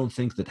 I don't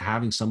think that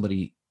having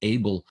somebody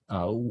able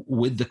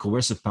with the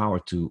coercive power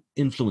to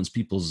influence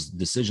people's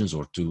decisions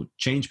or to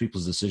change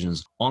people's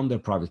decisions on their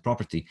private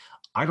property,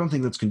 I don't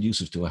think that's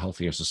conducive to a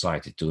healthier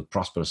society, to a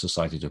prosperous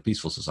society, to a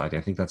peaceful society.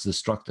 I think that's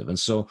destructive. And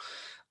so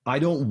I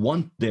don't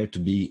want there to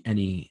be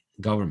any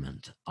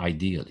government,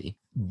 ideally.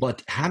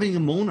 But having a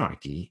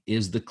monarchy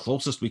is the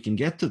closest we can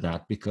get to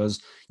that,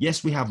 because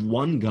yes, we have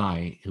one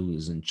guy who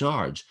is in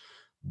charge,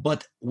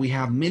 but we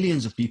have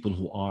millions of people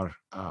who are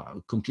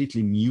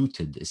completely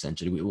muted,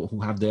 essentially,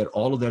 who have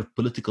all of their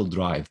political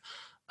drive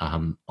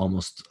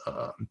almost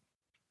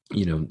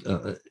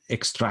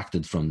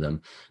extracted from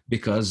them,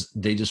 because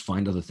they just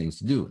find other things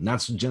to do. And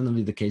that's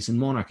generally the case in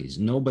monarchies.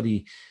 Not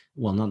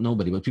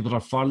nobody, but people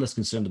are far less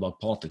concerned about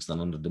politics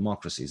than under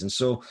democracies. And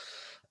so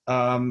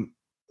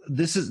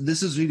this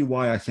is really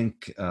why I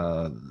think,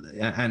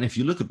 and if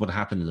you look at what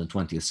happened in the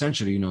 20th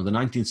century, the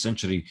 19th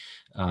century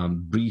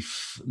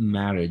brief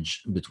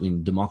marriage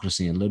between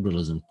democracy and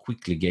liberalism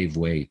quickly gave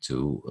way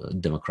to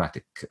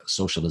democratic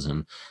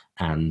socialism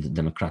and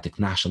democratic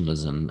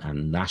nationalism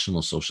and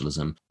national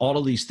socialism. All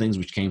of these things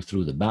which came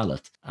through the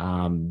ballot,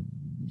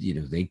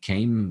 they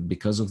came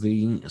because of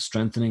the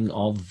strengthening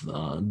of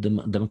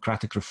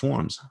democratic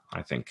reforms,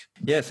 I think.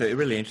 Yeah, so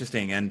really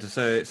interesting. And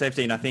so,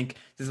 Saifedean, I think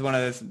this is one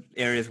of those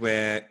areas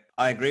where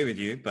I agree with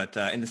you, but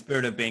in the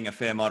spirit of being a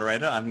fair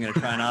moderator, I'm going to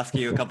try and ask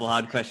you a couple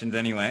hard questions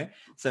anyway.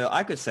 So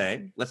I could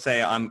say, let's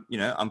say I'm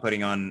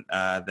putting on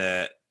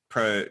the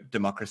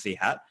pro-democracy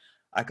hat.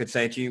 I could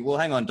say to you, well,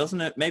 hang on,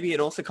 doesn't it? Maybe it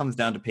also comes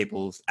down to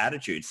people's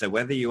attitudes. So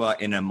whether you are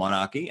in a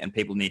monarchy and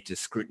people need to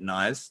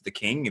scrutinize the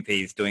king if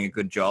he's doing a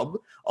good job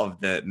of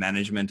the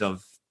management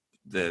of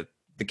the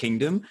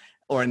kingdom,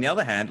 or on the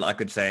other hand, I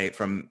could say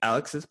from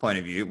Alex's point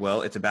of view,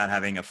 well, it's about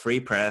having a free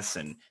press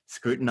and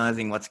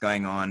scrutinizing what's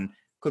going on.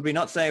 Could we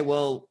not say,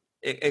 well,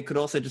 it could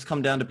also just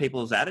come down to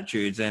people's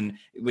attitudes? And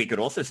we could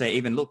also say,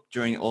 even look,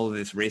 during all of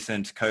this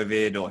recent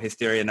COVID or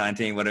Hysteria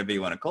 19, whatever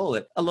you want to call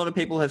it, a lot of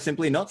people have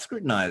simply not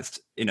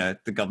scrutinized,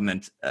 the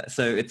government.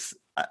 So it's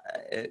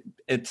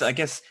I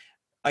guess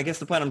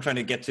the point I'm trying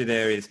to get to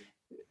there is,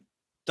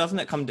 doesn't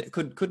it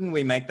couldn't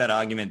we make that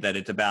argument that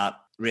it's about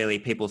really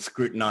people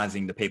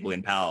scrutinizing the people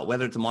in power,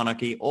 whether it's a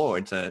monarchy or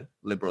it's a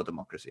liberal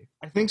democracy?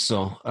 I think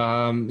so.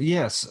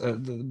 Yes,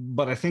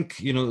 but I think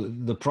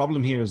the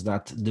problem here is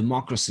that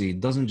democracy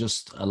doesn't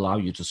just allow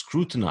you to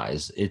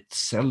scrutinize; it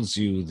sells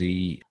you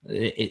the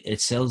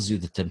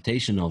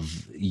temptation of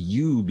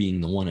you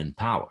being the one in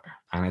power.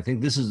 And I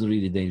think this is the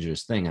really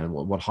dangerous thing, and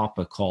what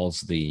Hoppe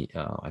calls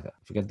I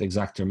forget the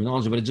exact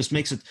terminology, but it just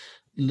makes it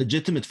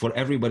legitimate for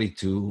everybody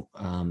to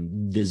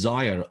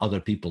desire other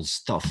people's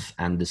stuff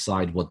and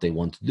decide what they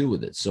want to do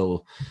with it.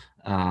 So,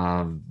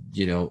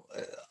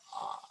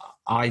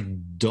 I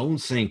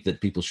don't think that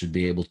people should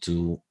be able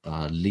to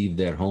leave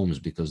their homes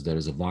because there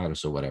is a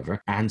virus or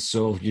whatever. And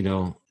so,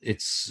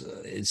 it's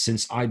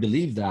since I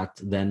believe that,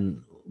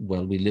 then,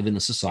 well, we live in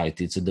a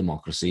society, it's a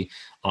democracy.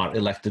 Our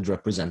elected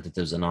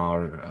representatives and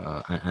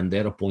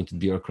their appointed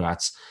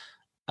bureaucrats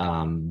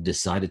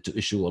decided to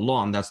issue a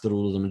law, and that's the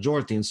rule of the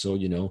majority. And so,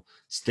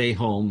 stay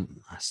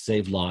home,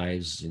 save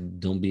lives,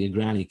 don't be a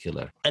granny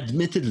killer.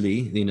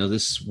 Admittedly,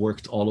 this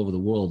worked all over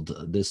the world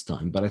this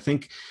time, but I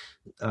think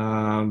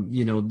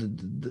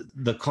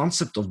the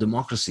concept of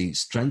democracy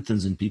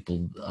strengthens in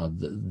people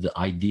the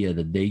idea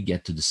that they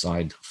get to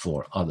decide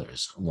for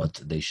others what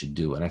they should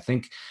do. And I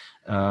think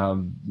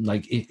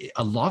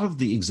a lot of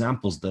the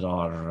examples that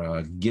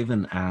are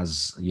given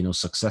as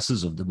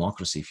successes of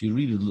democracy, if you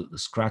really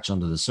scratch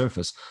under the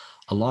surface,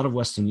 a lot of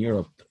Western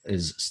Europe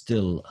is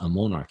still a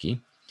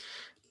monarchy.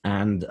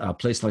 And a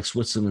place like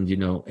Switzerland,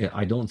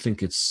 I don't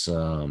think it's.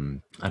 I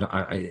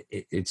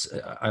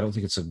don't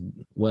think it's a.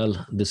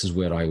 Well, this is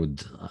where I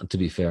would. To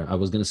be fair, I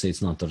was going to say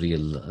it's not a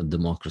real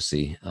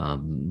democracy,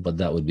 but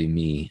that would be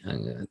me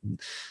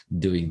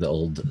doing the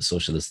old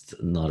socialist,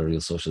 not a real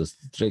socialist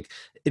trick.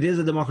 It is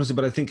a democracy,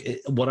 but I think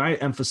what I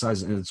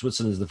emphasize in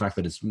Switzerland is the fact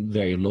that it's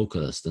very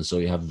localist, and so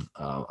you have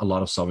a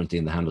lot of sovereignty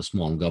in the hand of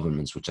small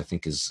governments, which I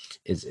think is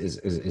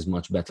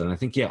much better. And I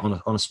think,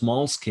 on a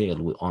small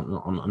scale,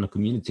 on a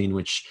community in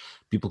which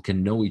people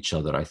can know each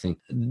other, I think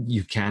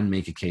you can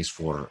make a case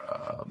for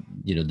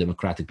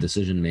democratic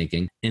decision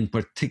making. In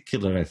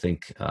particular, I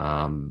think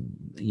I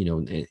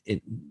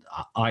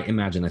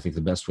imagine, I think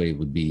the best way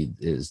would be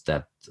is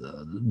that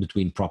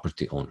between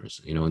property owners,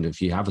 and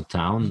if you have a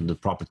town, the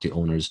property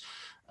owners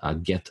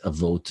get a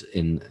vote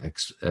in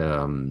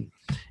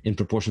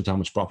proportion to how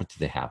much property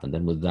they have, and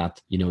then with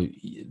that,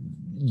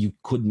 you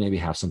could maybe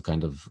have some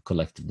kind of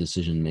collective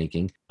decision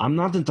making. I'm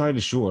not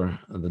entirely sure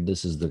that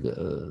this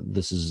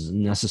is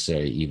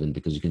necessary, even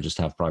because you can just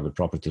have private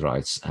property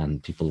rights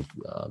and people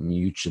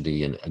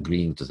mutually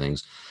agreeing to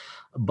things.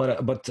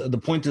 But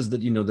the point is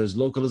that there's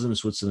localism in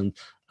Switzerland.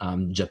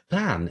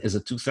 Japan is a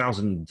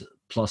 2000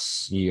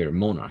 plus year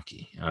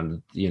monarchy,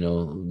 and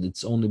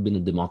it's only been a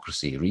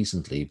democracy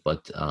recently,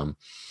 but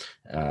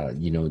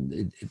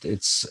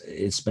it's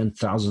spent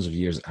thousands of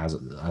years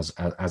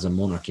as a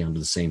monarchy under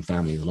the same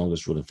family, the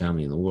longest ruling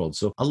family in the world.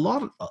 So a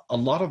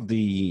lot of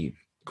the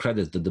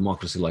credit that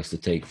democracy likes to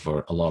take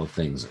for a lot of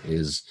things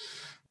is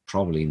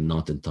probably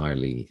not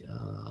entirely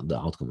the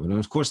outcome. And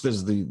of course,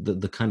 there's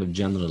the kind of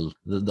general,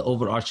 the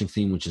overarching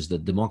theme, which is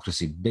that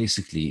democracy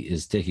basically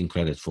is taking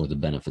credit for the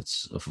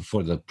benefits,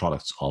 for the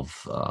products of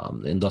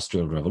the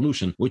Industrial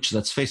Revolution, which,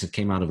 let's face it,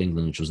 came out of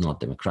England, which was not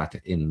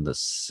democratic in the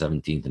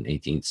 17th and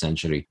 18th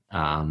century.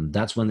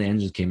 That's when the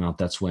engine came out.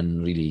 That's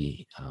when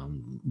really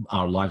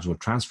our lives were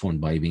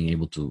transformed by being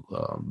able to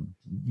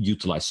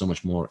utilize so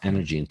much more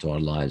energy into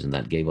our lives, and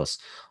that gave us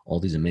all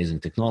these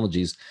amazing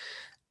technologies.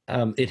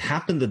 It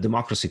happened that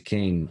democracy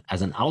came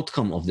as an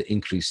outcome of the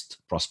increased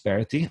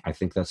prosperity. I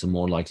think that's a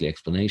more likely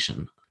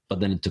explanation, but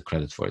then it took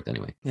credit for it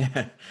anyway.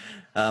 Yeah.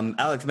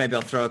 Alex, maybe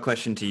I'll throw a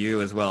question to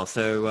you as well.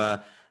 So,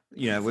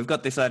 we've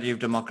got this idea of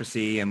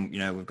democracy, and,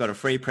 we've got a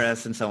free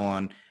press and so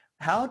on.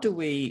 How do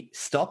we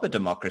stop a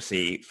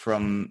democracy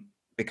from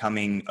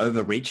becoming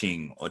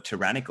overreaching or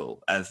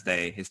tyrannical as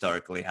they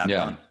historically have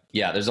done?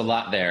 Yeah, there's a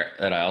lot there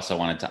that I also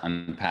wanted to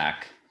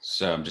unpack.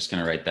 So I'm just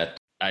going to write that.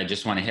 I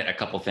just want to hit a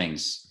couple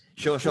things.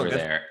 Sure.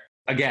 There.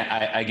 Again,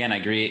 I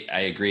agree.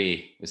 I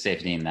agree with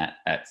Saifedean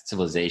that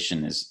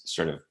civilization is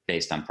sort of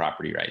based on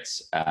property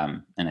rights,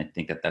 and I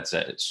think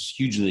that's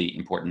hugely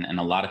important. And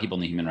a lot of people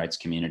in the human rights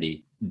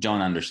community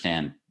don't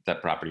understand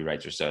that property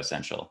rights are so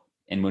essential.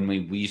 And when we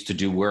used to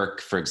do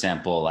work, for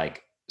example,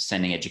 like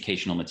sending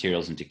educational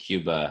materials into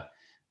Cuba,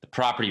 the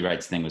property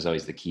rights thing was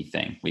always the key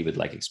thing. We would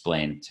like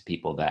explain to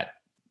people that,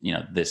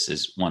 this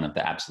is one of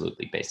the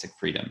absolutely basic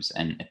freedoms.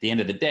 And at the end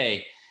of the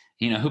day,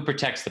 who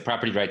protects the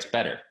property rights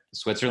better?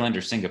 Switzerland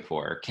or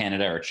Singapore or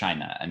Canada or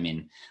China? I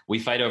mean, we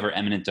fight over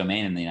eminent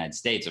domain in the United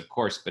States, of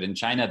course, but in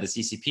China, the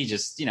CCP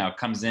just,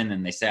 comes in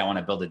and they say, I want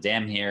to build a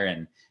dam here,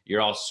 and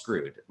you're all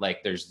screwed.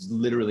 Like, there's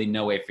literally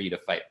no way for you to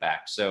fight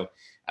back. So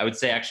I would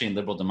say actually in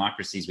liberal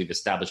democracies, we've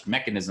established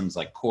mechanisms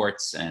like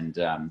courts and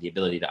the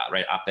ability to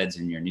write op-eds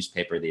in your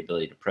newspaper, the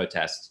ability to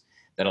protest,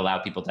 that allow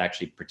people to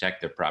actually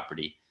protect their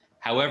property.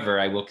 However,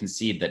 I will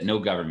concede that no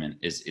government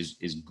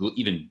is good,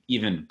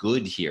 even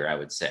good here, I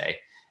would say.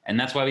 And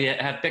that's why we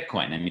have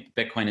Bitcoin. I mean,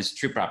 Bitcoin is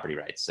true property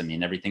rights. I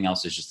mean, everything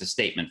else is just a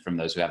statement from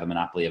those who have a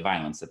monopoly of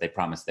violence that they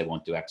promise they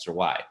won't do X or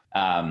Y.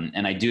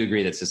 And I do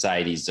agree that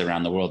societies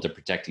around the world are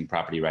protecting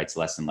property rights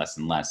less and less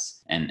and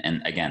less.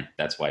 And again,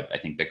 that's why I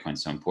think Bitcoin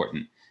is so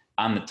important.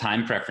 On the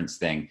time preference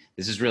thing,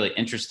 this is really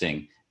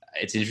interesting.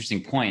 It's an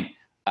interesting point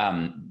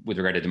with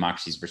regard to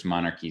democracies versus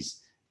monarchies.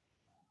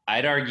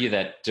 I'd argue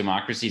that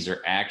democracies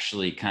are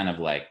actually kind of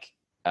like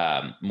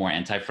more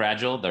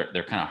anti-fragile.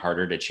 They're kind of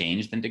harder to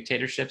change than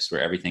dictatorships,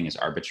 where everything is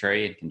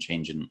arbitrary. It can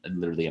change in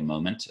literally a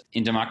moment.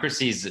 In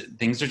democracies,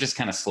 things are just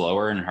kind of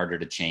slower and harder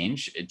to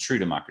change. True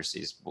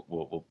democracies,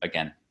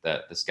 again,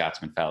 the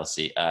Scotsman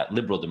fallacy,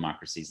 liberal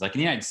democracies, like in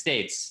the United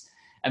States,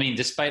 I mean,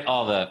 despite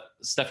all the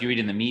stuff you read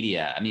in the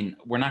media, I mean,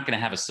 we're not going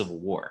to have a civil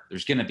war.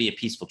 There's going to be a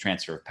peaceful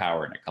transfer of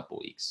power in a couple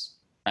of weeks.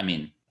 I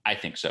mean, I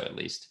think so, at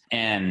least.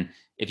 And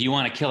if you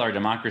want to kill our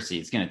democracy,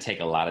 it's going to take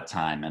a lot of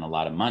time and a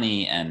lot of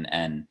money.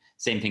 And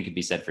same thing could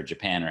be said for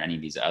Japan or any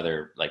of these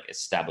other like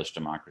established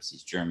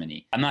democracies,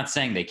 Germany. I'm not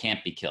saying they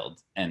can't be killed.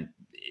 And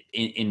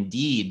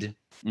indeed,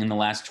 in the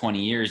last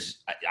 20 years,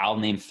 I'll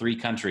name 3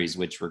 countries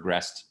which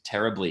regressed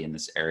terribly in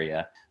this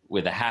area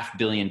with 500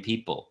 million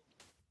people.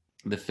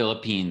 The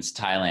Philippines,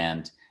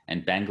 Thailand,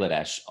 and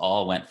Bangladesh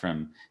all went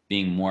from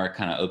being more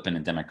kind of open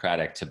and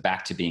democratic to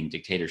back to being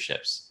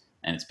dictatorships.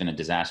 And it's been a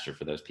disaster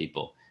for those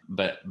people.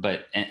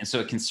 And so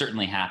it can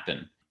certainly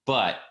happen.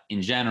 But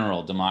in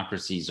general,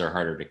 democracies are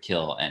harder to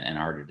kill and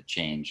harder to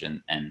change.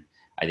 And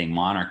I think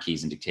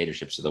monarchies and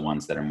dictatorships are the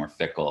ones that are more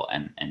fickle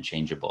and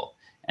changeable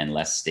and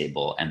less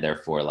stable. And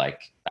therefore,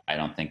 like, I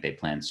don't think they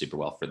plan super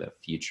well for the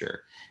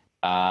future.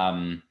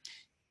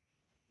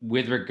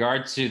 With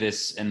regard to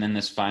this, and then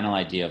this final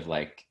idea of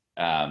like,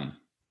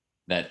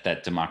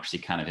 that democracy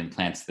kind of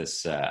implants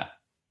this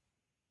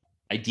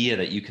idea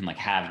that you can like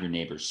have your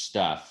neighbor's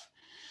stuff.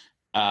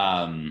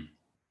 I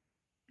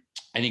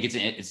think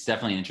it's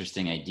definitely an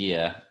interesting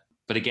idea.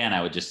 But again,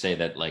 I would just say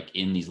that like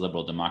in these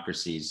liberal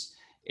democracies,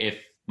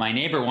 if my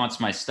neighbor wants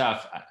my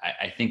stuff,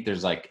 I think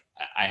there's like,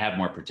 I have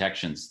more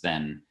protections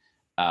than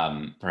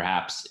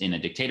perhaps in a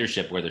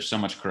dictatorship where there's so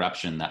much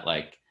corruption that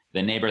like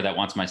the neighbor that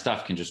wants my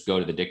stuff can just go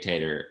to the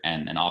dictator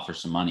and offer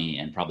some money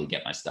and probably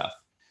get my stuff.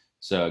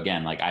 So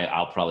again, like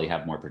I'll probably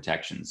have more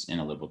protections in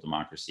a liberal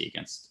democracy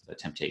against the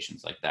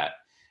temptations like that.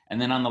 And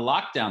then on the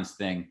lockdowns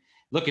thing,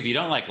 look, if you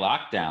don't like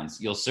lockdowns,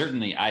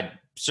 I'd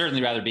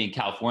certainly rather be in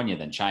California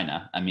than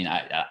China. I mean,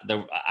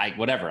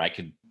 I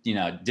could,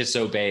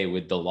 disobey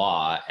with the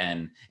law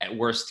and at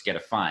worst get a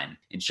fine.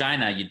 In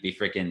China, you'd be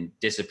freaking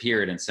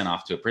disappeared and sent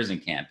off to a prison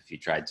camp if you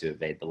tried to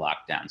evade the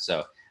lockdown.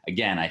 So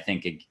again, I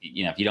think, if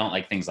you don't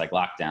like things like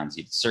lockdowns,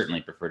 you'd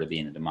certainly prefer to be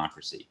in a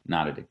democracy,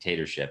 not a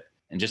dictatorship.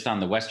 And just on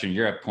the Western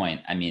Europe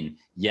point, I mean,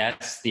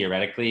 yes,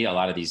 theoretically, a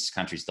lot of these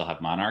countries still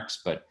have monarchs,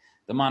 but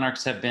the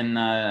monarchs have been,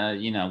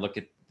 look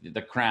at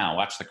the Crown,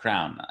 watch The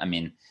Crown. I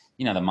mean,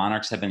 the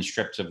monarchs have been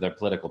stripped of their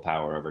political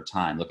power over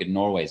time. Look at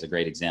Norway is a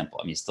great example.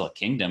 I mean, it's still a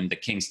kingdom. The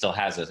king still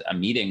has a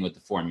meeting with the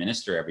foreign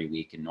minister every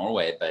week in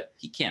Norway, but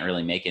he can't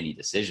really make any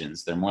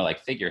decisions. They're more like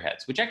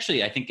figureheads, which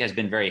actually I think has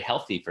been very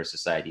healthy for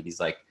society.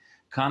 These like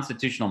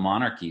constitutional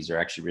monarchies are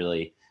actually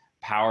really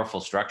powerful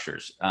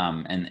structures.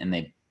 And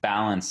they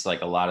balance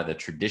like a lot of the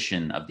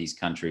tradition of these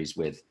countries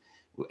with,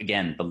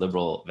 again, the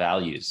liberal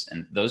values.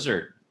 And those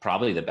are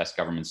probably the best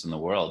governments in the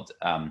world.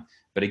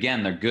 But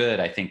again, they're good,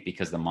 I think,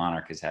 because the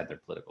monarch has had their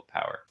political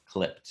power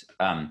clipped.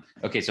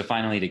 Okay, so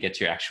finally, to get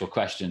to your actual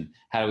question,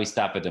 how do we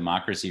stop a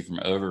democracy from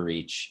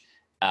overreach?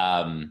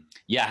 How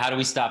do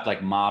we stop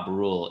like mob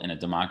rule in a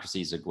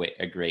democracy is a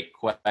great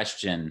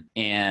question.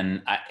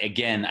 And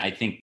I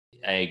think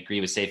I agree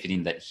with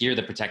Saifedean that here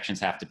the protections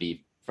have to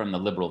be from the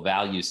liberal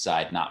values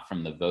side, not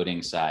from the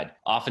voting side.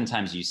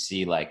 Oftentimes you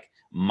see like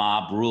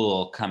mob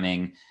rule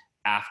coming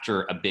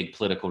after a big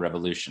political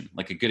revolution.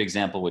 Like a good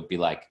example would be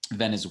like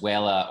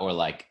Venezuela or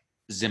like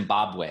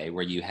Zimbabwe,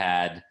 where you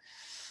had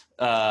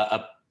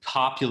a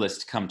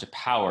populist come to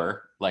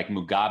power like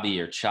Mugabe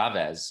or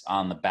Chavez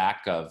on the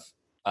back of,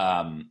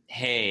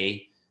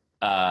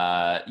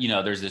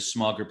 there's this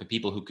small group of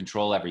people who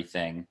control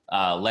everything.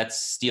 Let's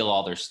steal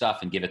all their stuff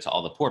and give it to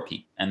all the poor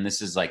people. And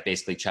this is like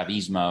basically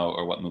Chavismo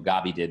or what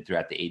Mugabe did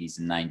throughout the 80s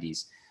and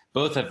 90s.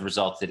 both have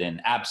resulted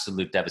in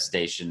absolute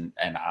devastation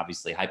and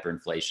obviously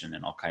hyperinflation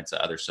and all kinds of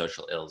other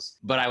social ills.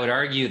 But I would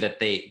argue that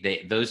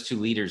those two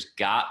leaders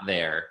got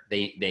there.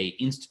 They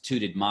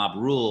instituted mob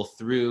rule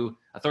through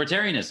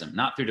authoritarianism,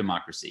 not through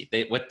democracy.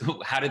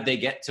 How did they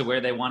get to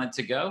where they wanted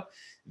to go?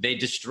 They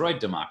destroyed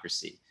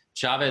democracy.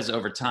 Chavez,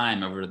 over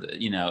time, over the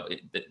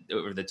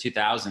over the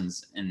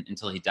 2000s and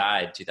until he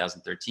died,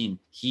 2013,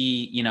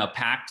 he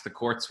packed the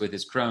courts with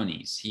his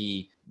cronies.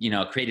 He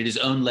created his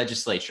own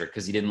legislature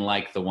because he didn't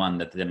like the one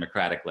that the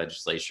Democratic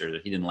legislature.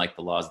 He didn't like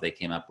the laws they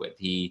came up with.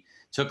 He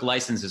took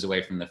licenses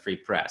away from the free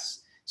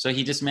press, so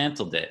he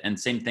dismantled it. And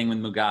same thing with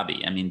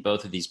Mugabe. I mean,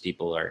 both of these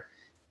people are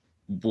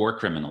war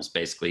criminals,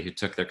 basically, who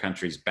took their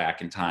countries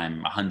back in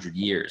time 100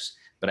 years.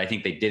 But I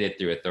think they did it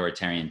through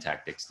authoritarian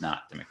tactics,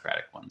 not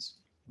democratic ones.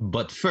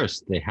 But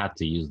first, they had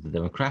to use the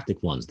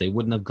democratic ones. They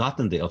wouldn't have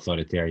gotten the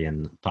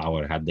authoritarian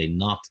power had they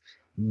not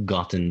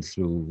gotten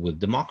through with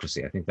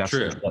democracy. I think that's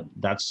true.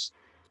 That's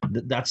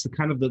the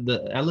kind of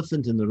the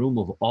elephant in the room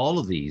of all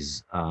of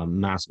these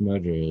mass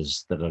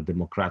murderers that are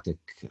democratic,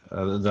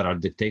 that are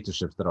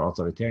dictatorships, that are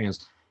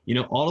authoritarians.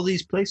 All of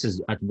these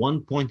places at one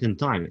point in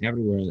time,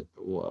 everywhere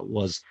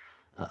was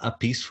a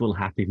peaceful,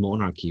 happy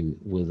monarchy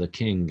with a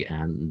king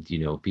and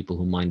people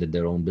who minded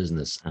their own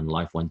business, and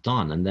life went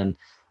on. And then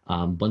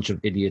a bunch of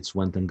idiots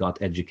went and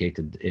got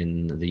educated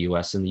in the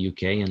US and the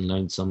UK and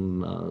learned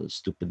some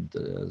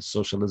stupid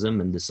socialism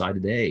and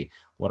decided, hey,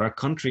 what our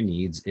country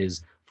needs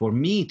is for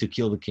me to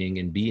kill the king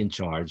and be in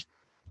charge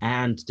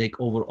and take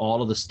over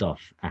all of the stuff.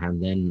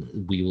 And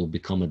then we will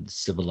become a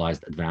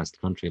civilized, advanced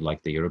country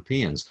like the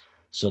Europeans.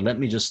 So let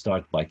me just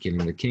start by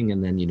killing the king.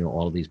 And then,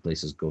 all of these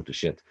places go to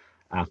shit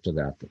after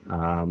that.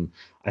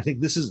 I think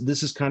this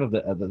is kind of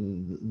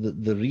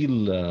the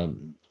real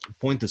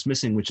point that's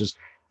missing, which is,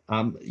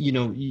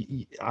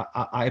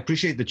 I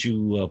appreciate that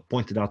you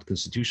pointed out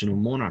constitutional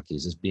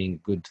monarchies as being a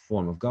good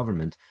form of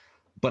government,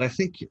 but I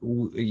think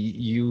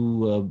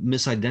you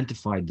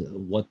misidentified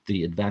what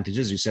the advantage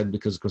is. You said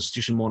because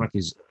constitutional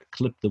monarchies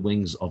clip the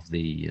wings of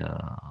the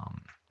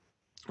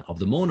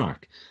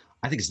monarch.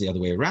 I think it's the other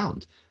way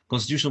around.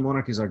 Constitutional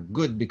monarchies are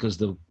good because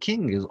the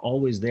king is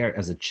always there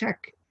as a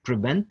check,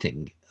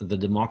 preventing the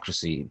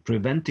democracy,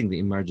 preventing the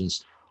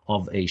emergence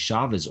of a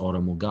Chavez or a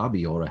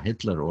Mugabe or a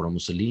Hitler or a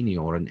Mussolini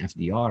or an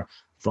FDR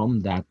from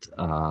that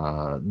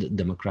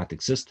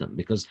democratic system,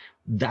 because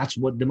that's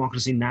what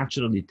democracy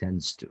naturally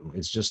tends to.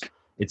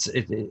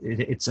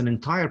 It's an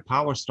entire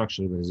power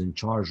structure that is in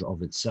charge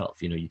of itself.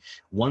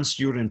 Once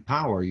you're in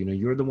power,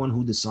 you're the one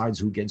who decides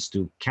who gets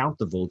to count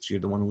the votes.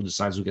 You're the one who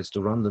decides who gets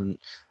to run the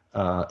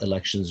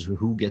elections,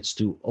 who gets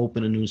to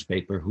open a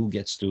newspaper, who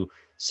gets to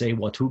say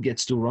what, who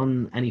gets to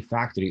run any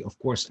factory, of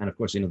course. And of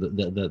course,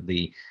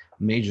 the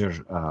major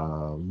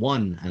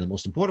one and the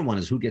most important one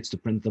is who gets to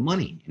print the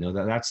money.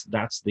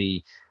 That's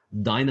the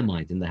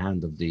dynamite in the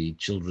hand of the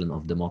children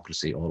of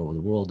democracy all over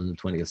the world in the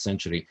 20th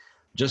century.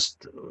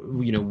 Just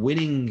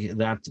winning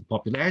that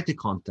popularity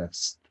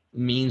contest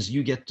means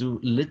you get to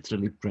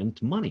literally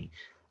print money.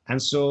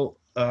 And so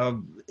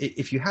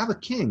if you have a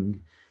king,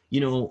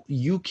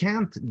 you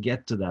can't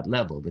get to that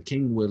level. The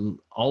king will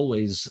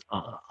always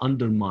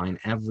undermine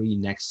every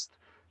next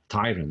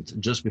tyrant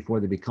just before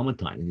they become a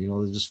tyrant.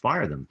 They just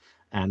fire them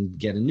and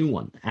get a new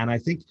one. And I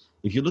think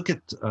if you look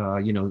at,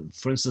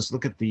 for instance,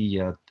 look at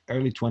the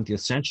early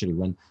 20th century,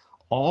 when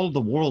all the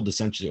world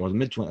essentially, or the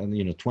mid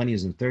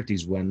 20s and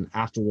 30s, when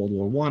after World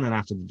War I and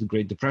after the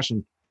Great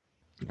Depression,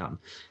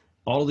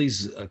 all of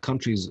these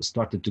countries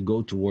started to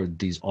go toward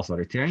these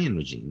authoritarian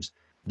regimes.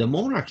 The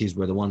monarchies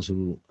were the ones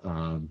who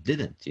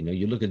didn't.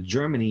 You look at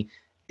Germany,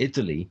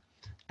 Italy,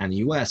 and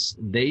US,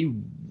 they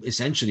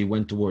essentially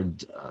went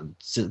toward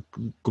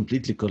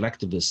completely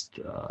collectivist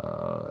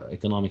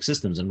economic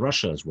systems, and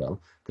Russia as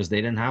well, because they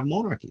didn't have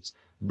monarchies.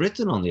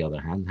 Britain, on the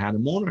other hand, had a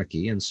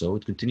monarchy, and so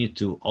it continued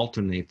to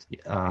alternate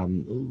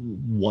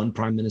one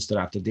prime minister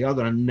after the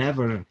other, and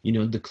never,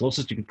 the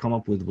closest you could come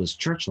up with was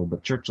Churchill,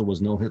 but Churchill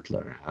was no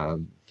Hitler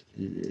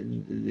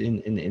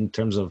in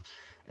terms of.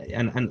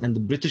 And the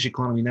British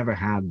economy never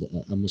had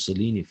a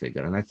Mussolini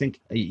figure. And I think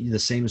the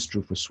same is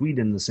true for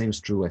Sweden. The same is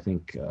true, I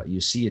think,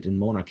 you see it in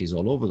monarchies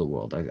all over the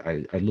world.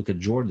 I look at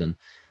Jordan.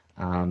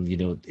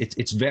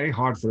 It's very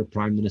hard for a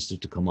prime minister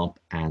to come up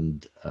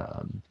and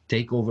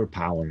take over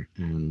power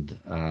and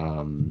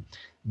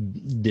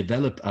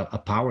develop a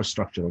power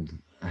structure of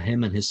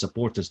him and his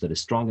supporters that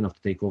is strong enough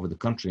to take over the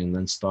country and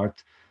then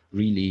start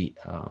really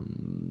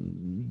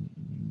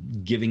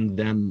giving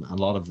them a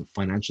lot of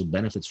financial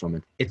benefits from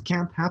it. It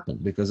can't happen,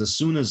 because as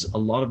soon as a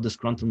lot of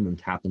disgruntlement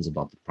happens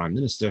about the prime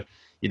minister,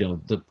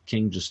 the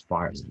king just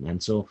fires him.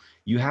 And so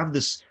you have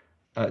this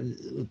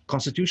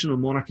constitutional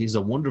monarchy is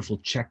a wonderful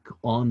check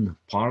on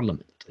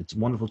parliament. It's a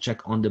wonderful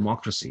check on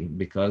democracy,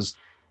 because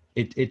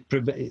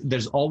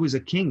there's always a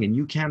king, and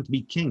you can't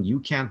be king.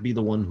 You can't be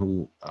the one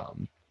who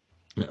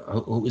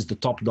is the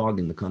top dog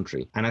in the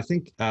country. And I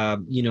think,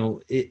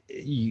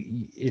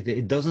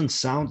 it doesn't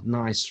sound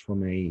nice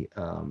from a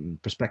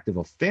perspective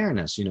of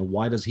fairness.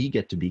 Why does he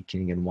get to be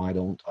king and why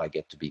don't I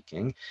get to be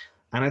king?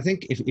 And I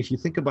think if you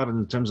think about it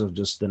in terms of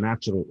just the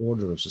natural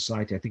order of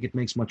society, I think it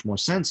makes much more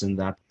sense in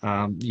that,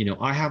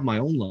 I have my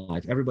own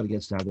life. Everybody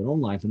gets to have their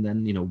own life. And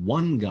then,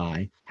 one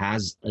guy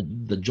has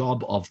the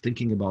job of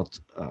thinking about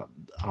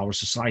our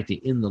society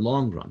in the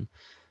long run.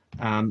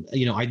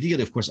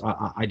 Ideally, of course,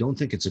 I don't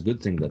think it's a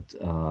good thing that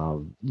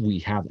we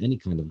have any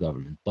kind of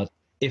government. But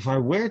if I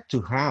were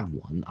to have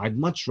one, I'd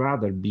much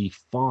rather be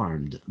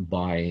farmed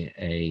by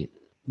a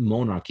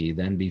monarchy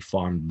than be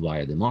farmed by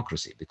a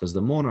democracy, because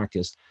the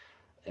monarchists,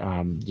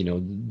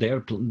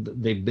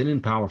 they've been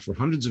in power for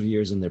hundreds of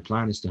years, and their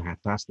plan is to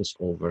have pass this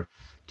over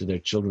to their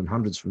children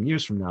hundreds from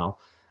years from now.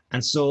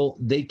 And so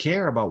they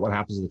care about what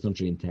happens to the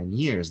country in 10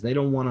 years. They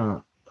don't want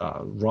to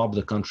rob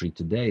the country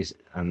today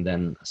and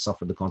then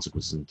suffer the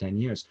consequences in 10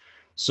 years.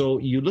 So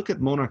you look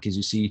at monarchies,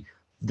 you see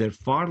they're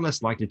far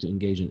less likely to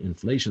engage in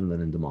inflation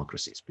than in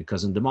democracies,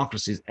 because in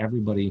democracies,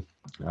 everybody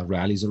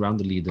rallies around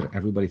the leader.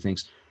 Everybody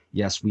thinks,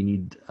 yes, we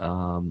need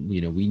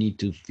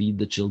to feed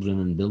the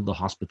children and build the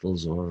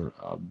hospitals or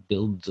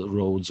build the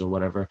roads or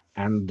whatever.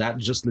 And that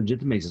just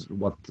legitimates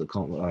what the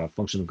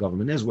function of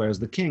government is. Whereas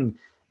the king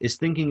is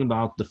thinking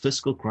about the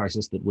fiscal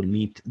crisis that will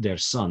meet their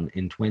son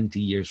in 20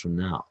 years from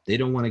now. They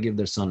don't want to give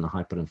their son a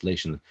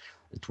hyperinflation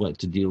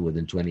to deal with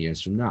in 20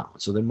 years from now.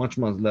 So they're much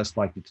less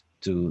likely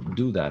to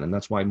do that. And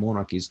that's why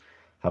monarchies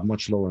have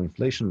much lower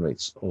inflation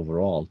rates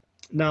overall.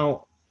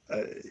 Now,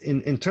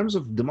 in terms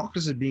of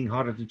democracy being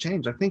harder to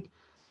change, I think,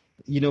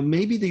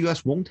 maybe the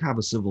U.S. won't have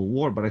a civil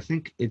war, but I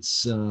think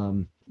it's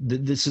kind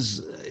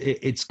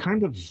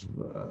of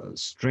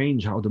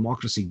strange how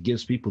democracy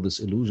gives people this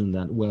illusion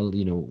that, well,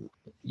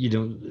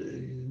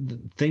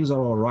 things are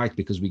all right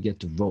because we get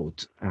to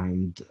vote,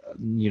 and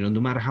no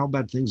matter how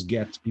bad things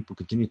get, people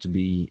continue to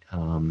be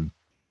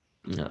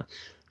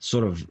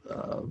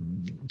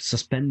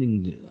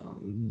suspending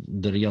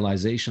the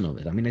realization of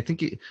it. I mean, I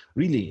think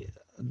really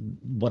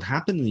what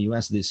happened in the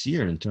U.S. this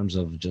year in terms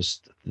of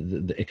just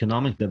the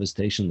economic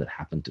devastation that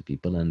happened to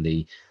people and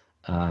the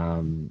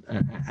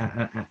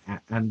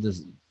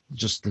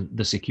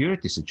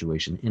security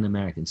situation in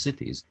American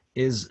cities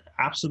is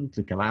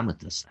absolutely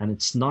calamitous, and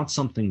it's not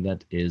something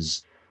that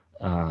is,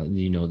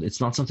 it's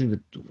not something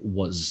that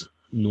was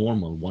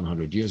normal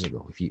 100 years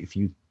ago. If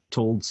you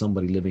told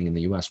somebody living in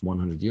the U.S.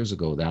 100 years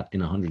ago that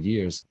in 100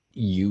 years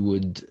you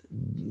would,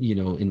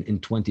 in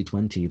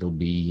 2020 it'll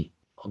be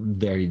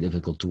very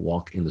difficult to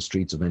walk in the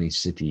streets of any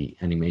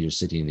major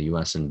city in the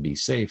U.S. and be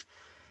safe,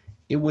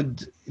 it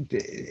would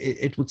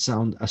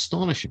sound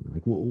astonishing.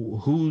 Like,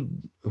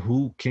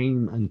 who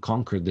came and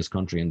conquered this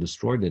country and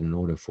destroyed it in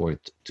order for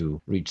it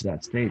to reach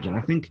that stage? And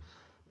I think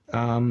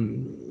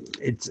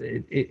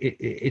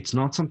it's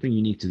not something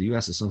unique to the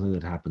U.S. It's something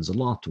that happens a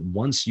lot.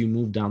 Once you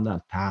move down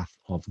that path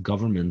of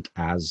government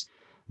as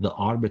the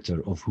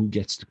arbiter of who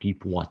gets to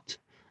keep what,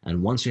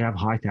 and once you have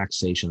high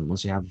taxation,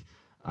 once you have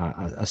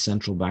a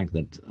central bank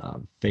that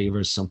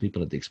favors some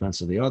people at the expense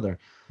of the other,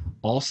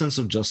 all sense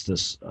of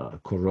justice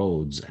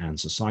corrodes, and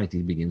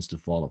society begins to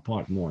fall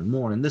apart more and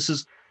more. And this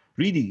is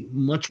really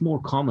much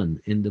more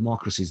common in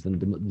democracies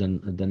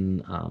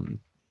than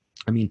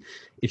I mean,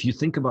 if you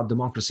think about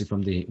democracy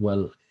from the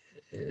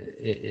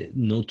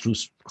no true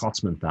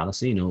Scotsman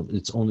fallacy,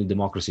 it's only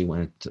democracy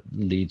when it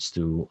leads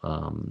to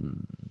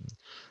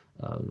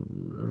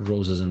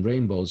roses and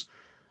rainbows,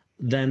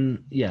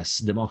 then yes,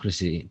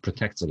 democracy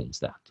protects against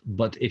that.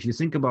 But if you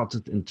think about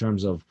it in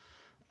terms of,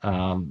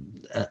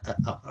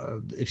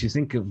 if you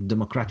think of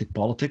democratic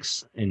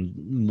politics and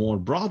more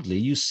broadly,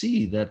 you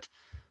see that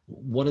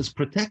what has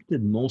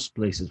protected most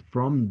places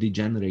from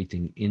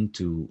degenerating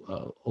into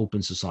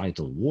open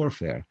societal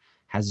warfare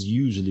has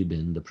usually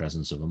been the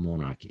presence of a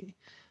monarchy.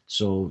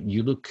 So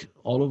you look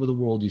all over the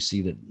world, you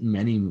see that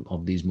many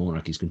of these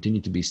monarchies continue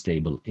to be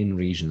stable in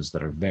regions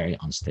that are very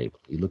unstable.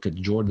 You look at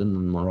Jordan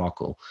and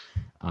Morocco,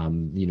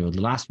 the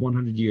last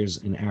 100 years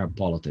in Arab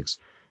politics,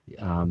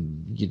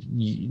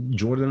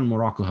 Jordan and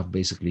Morocco have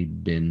basically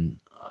been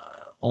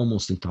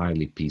almost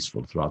entirely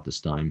peaceful throughout this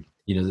time.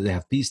 They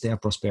have peace, they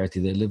have prosperity,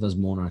 they live as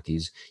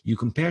monarchies. You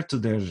compare to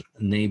their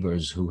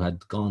neighbors who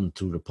had gone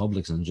through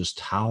republics and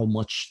just how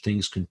much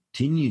things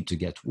continue to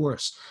get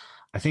worse.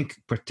 I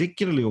think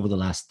particularly over the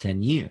last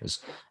 10 years,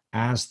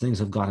 as things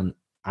have gotten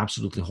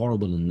absolutely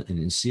horrible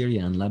in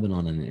Syria and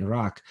Lebanon and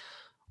Iraq,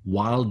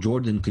 while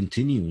Jordan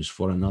continues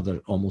for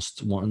another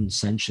almost 1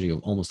 century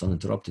of almost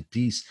uninterrupted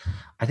peace,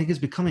 I think it's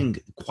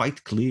becoming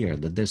quite clear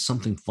that there's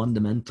something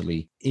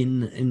fundamentally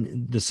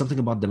there's something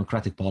about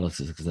democratic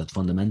politics that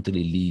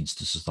fundamentally leads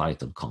to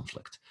societal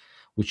conflict,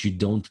 which you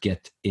don't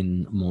get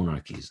in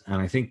monarchies.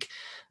 And I think,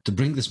 to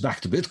bring this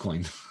back to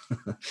Bitcoin,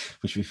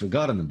 which we've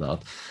forgotten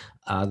about,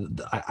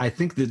 I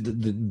think that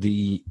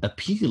the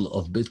appeal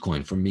of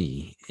Bitcoin for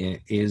me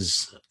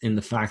is in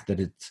the fact that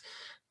it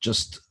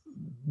just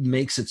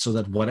makes it so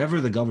that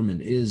whatever the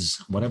government is,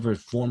 whatever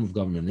form of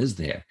government is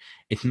there,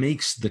 it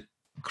makes the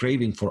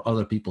craving for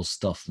other people's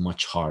stuff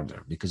much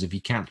harder. Because if you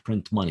can't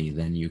print money,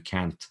 then you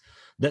can't.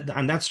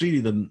 And that's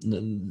really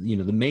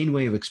the main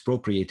way of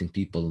expropriating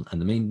people, and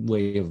the main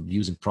way of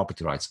using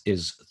property rights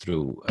is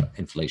through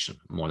inflation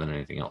more than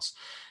anything else.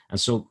 And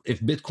so if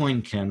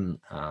Bitcoin can,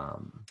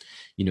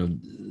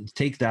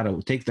 take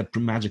the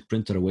magic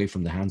printer away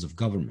from the hands of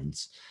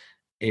governments,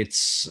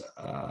 it's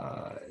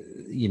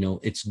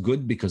it's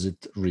good because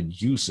it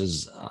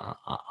reduces,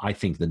 I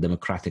think, the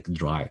democratic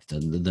drive,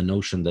 the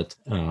notion that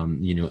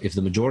if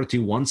the majority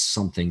wants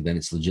something, then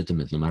it's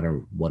legitimate no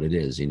matter what it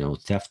is.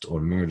 Theft or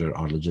murder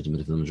are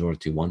legitimate if the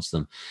majority wants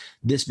them.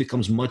 This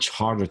becomes much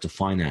harder to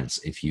finance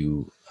if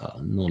you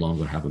no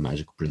longer have a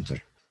magic printer.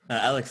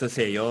 Alex, let's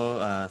hear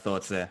your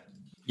thoughts there.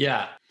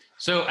 Yeah.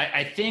 So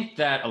I think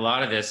that a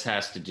lot of this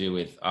has to do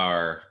with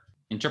our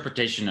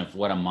interpretation of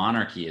what a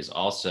monarchy is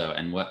also,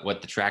 and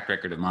what the track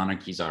record of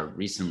monarchies are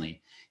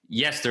recently.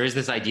 Yes, there is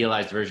this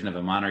idealized version of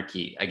a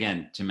monarchy.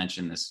 Again, to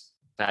mention this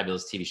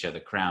fabulous TV show,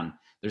 The Crown,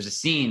 there's a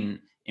scene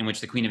in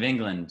which the Queen of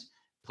England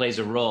plays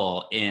a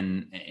role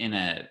in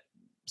a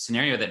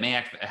scenario that may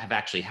have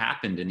actually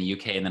happened in the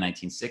UK in the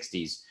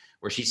 1960s,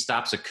 where she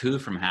stops a coup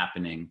from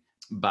happening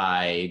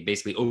by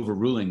basically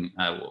overruling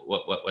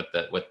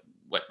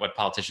what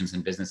politicians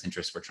and business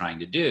interests were trying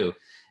to do.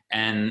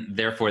 And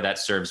therefore that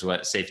serves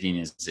what Saifedean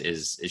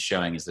is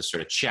showing as the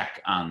sort of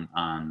check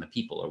on the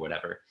people or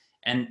whatever.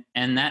 And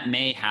that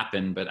may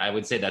happen, but I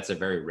would say that's a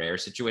very rare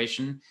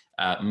situation.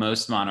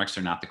 Most monarchs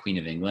are not the Queen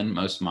of England.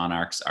 Most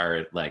monarchs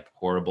are like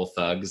horrible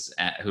thugs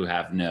who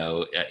have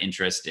no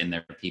interest in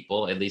their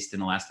people, at least in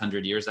the last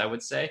 100 years, I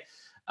would say.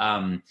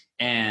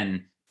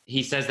 And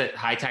he says that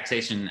high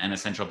taxation and a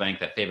central bank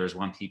that favors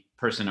one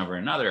person over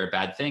another are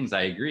bad things.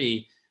 I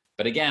agree.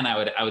 But again,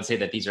 I would say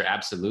that these are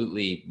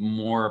absolutely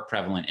more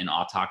prevalent in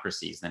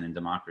autocracies than in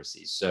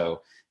democracies.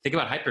 So think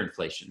about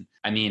hyperinflation.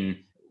 I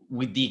mean,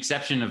 with the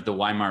exception of the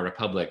Weimar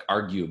Republic,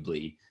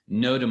 arguably,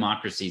 no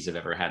democracies have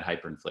ever had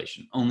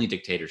hyperinflation, only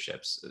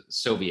dictatorships.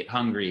 Soviet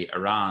Hungary,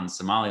 Iran,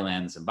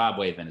 Somaliland,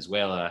 Zimbabwe,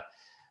 Venezuela.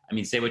 I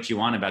mean, say what you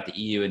want about the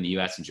EU and the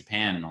US and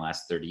Japan in the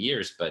last 30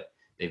 years, but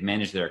they've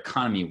managed their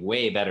economy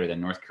way better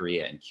than North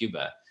Korea and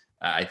Cuba.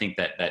 I think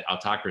that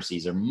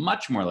autocracies are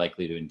much more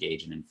likely to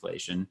engage in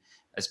inflation,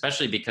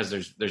 especially because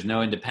there's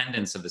no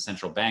independence of the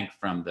central bank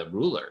from the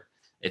ruler.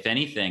 If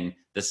anything,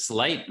 the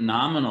slight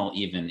nominal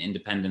even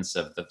independence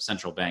of the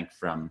central bank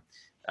from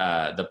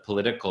the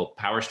political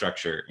power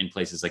structure in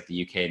places like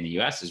the UK and the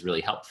US is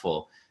really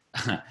helpful.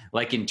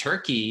 Like in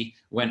Turkey,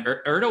 when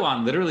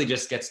Erdogan literally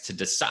just gets to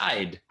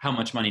decide how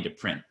much money to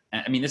print.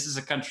 I mean, this is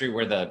a country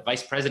where the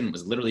vice president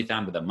was literally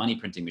found with a money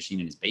printing machine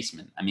in his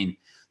basement. I mean,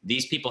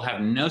 these people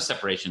have no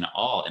separation at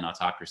all in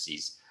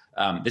autocracies.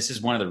 This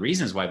is one of the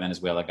reasons why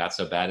Venezuela got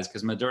so bad, is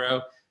because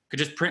Maduro could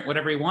just print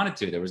whatever he wanted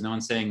to. There was no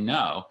one saying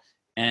no.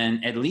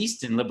 And at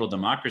least in liberal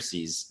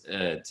democracies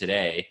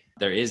today,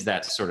 there is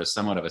that sort of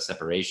somewhat of a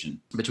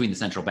separation between the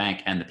central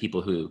bank and the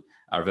people who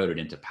are voted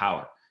into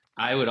power.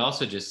 I would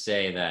also just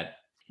say that,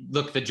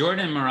 look, the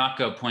Jordan and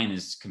Morocco point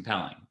is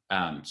compelling,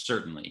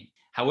 certainly.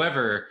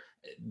 However,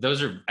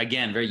 those are,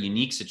 again, very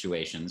unique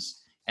situations.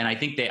 And I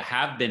think they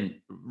have been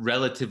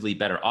relatively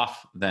better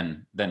off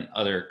than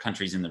other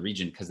countries in the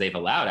region, because they've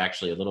allowed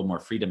actually a little more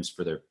freedoms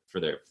for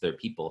their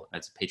people.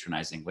 That's a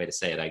patronizing way to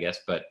say it, I guess.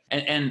 But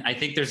and I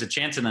think there's a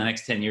chance in the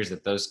next 10 years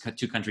that those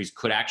two countries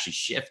could actually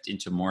shift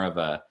into more of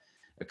a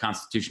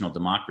constitutional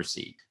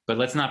democracy. But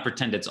let's not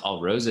pretend it's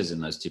all roses in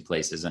those two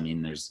places. I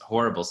mean, there's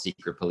horrible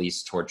secret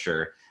police,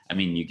 torture. I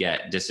mean, you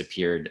get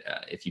disappeared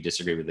if you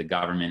disagree with the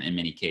government in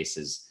many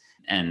cases.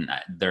 And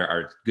there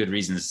are good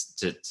reasons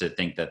to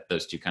think that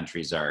those two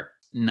countries are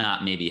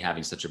not maybe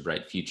having such a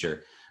bright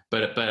future.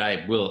 But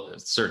I will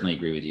certainly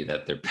agree with you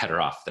that they're better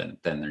off than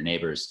their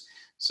neighbors.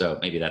 So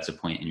maybe that's a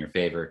point in your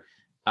favor.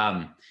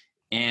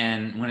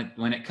 And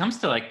when it comes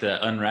to like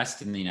the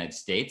unrest in the United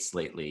States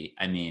lately,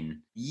 I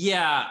mean,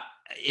 yeah,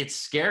 it's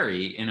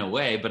scary in a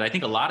way, but I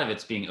think a lot of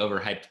it's being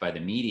overhyped by the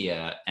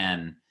media.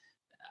 And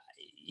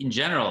in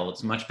general,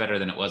 it's much better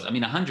than it was. I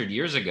mean, 100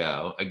 years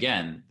ago,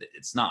 again,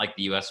 it's not like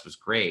the US was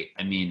great.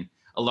 I mean,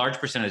 a large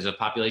percentage of the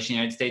population of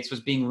the United States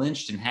was being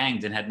lynched and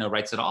hanged and had no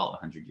rights at all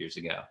 100 years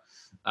ago.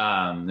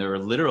 There were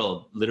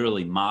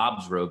literally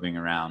mobs roving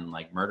around,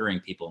 like murdering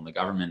people, and the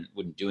government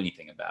wouldn't do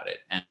anything about it.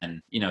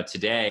 And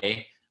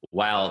today,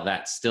 while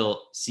that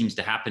still seems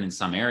to happen in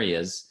some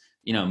areas,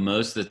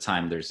 most of the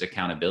time there's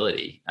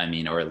accountability. I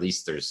mean, or at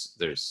least there's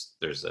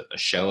a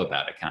show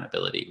about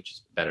accountability, which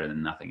is better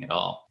than nothing at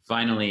all.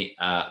 Finally,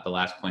 the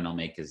last point I'll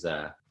make is,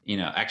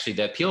 actually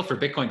the appeal for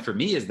Bitcoin for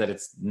me is that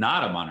it's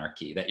not a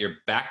monarchy, that your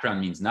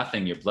background means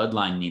nothing, your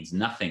bloodline means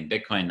nothing.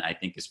 Bitcoin, I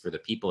think, is for the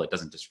people. It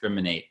doesn't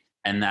discriminate.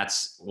 And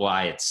that's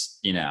why it's,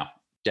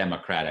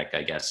 democratic,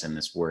 I guess, in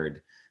this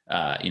word,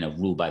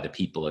 ruled by the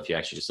people, if you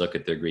actually just look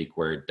at the Greek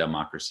word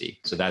democracy.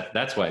 So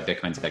that's why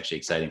Bitcoin's actually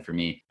exciting for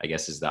me, I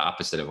guess, is the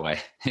opposite of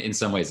why in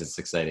some ways it's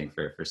exciting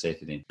for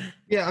Saifedean.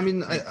 Yeah, I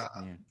mean,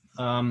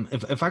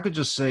 if I could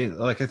just say,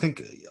 like, I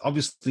think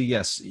obviously,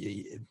 yes,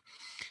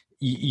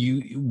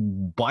 you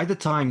by the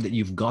time that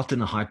you've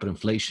gotten a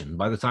hyperinflation,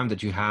 by the time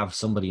that you have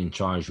somebody in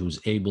charge who's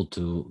able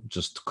to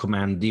just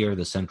commandeer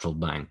the central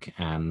bank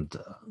and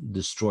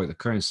destroy the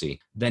currency,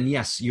 then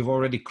yes, you've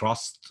already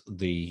crossed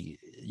the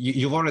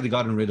you've already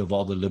gotten rid of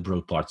all the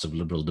liberal parts of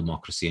liberal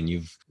democracy, and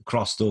you've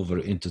crossed over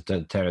into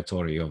the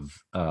territory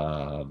of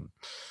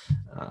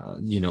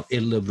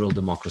illiberal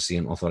democracy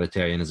and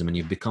authoritarianism, and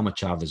you've become a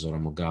Chavez or a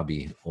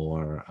Mugabe,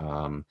 or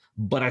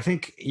but I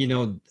think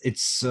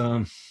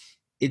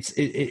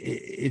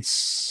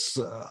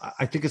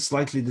I think it's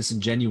slightly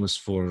disingenuous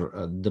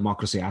for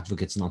democracy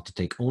advocates not to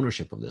take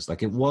ownership of this.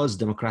 Like, it was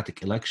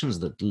democratic elections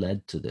that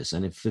led to this,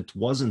 and if it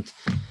wasn't,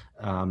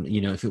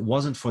 if it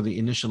wasn't for the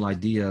initial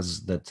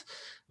ideas that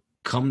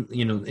come,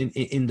 in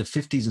the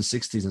 50s and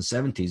 60s and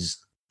 70s.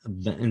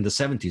 In the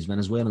 70s,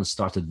 Venezuelans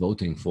started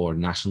voting for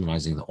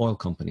nationalizing the oil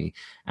company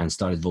and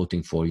started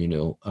voting for,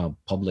 more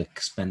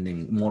public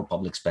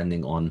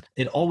spending on.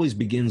 It always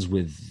begins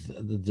with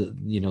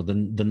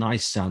the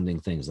nice sounding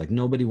things. Like,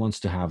 nobody wants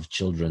to have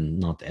children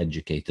not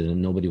educated,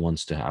 and nobody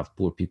wants to have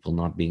poor people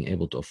not being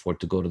able to afford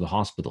to go to the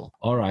hospital.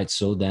 All right,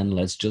 so then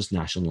let's just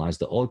nationalize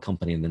the oil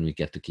company, and then we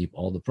get to keep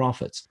all the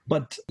profits.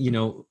 But,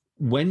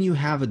 when you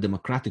have a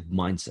democratic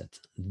mindset,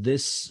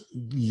 this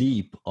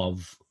leap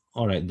of,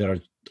 all right, there are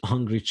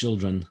hungry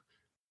children,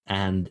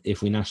 and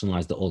if we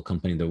nationalize the oil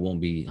company, there won't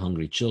be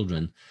hungry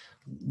children,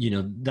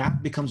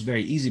 that becomes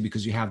very easy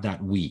because you have that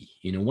we.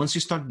 Once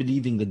you start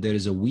believing that there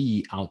is a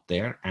we out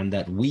there, and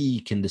that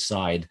we can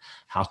decide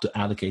how to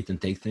allocate and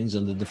take things,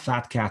 and that the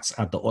fat cats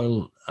at the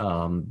oil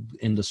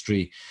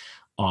industry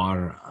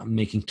are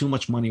making too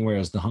much money,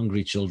 whereas the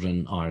hungry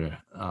children are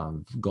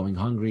going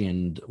hungry,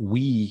 and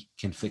we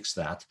can fix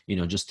that.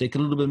 Just take a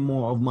little bit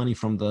more of money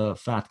from the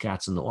fat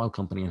cats and the oil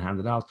company and hand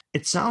it out.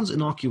 It sounds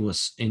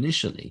innocuous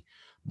initially,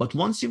 but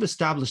once you've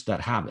established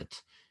that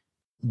habit,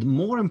 the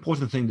more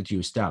important thing that you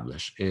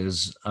establish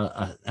is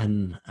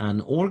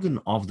an organ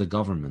of the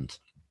government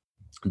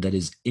that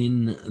is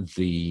in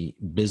the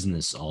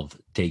business of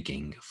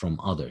taking from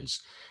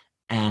others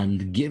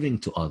and giving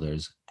to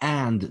others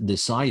and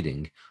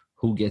deciding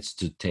who gets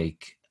to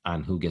take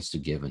and who gets to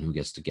give and who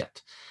gets to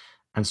get.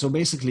 And so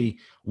basically,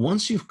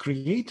 once you've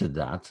created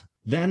that,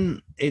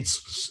 then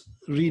it's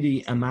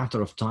really a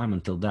matter of time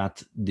until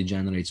that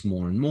degenerates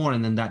more and more.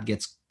 And then that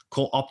gets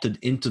co-opted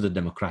into the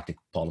democratic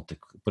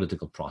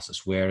political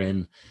process,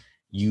 wherein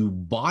you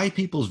buy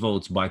people's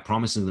votes by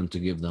promising them to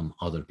give them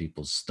other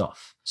people's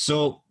stuff.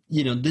 So,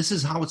 this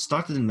is how it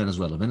started in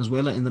Venezuela.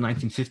 Venezuela in the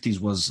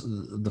 1950s was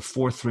the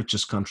fourth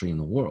richest country in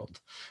the world.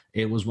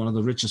 It was one of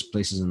the richest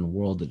places in the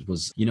world. It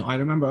was, I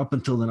remember up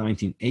until the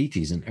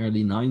 1980s and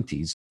early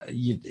 90s,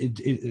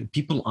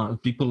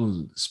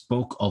 people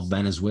spoke of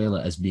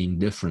Venezuela as being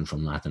different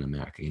from Latin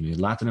America.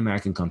 Latin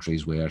American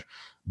countries were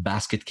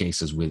basket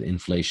cases with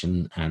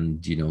inflation,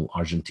 and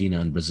Argentina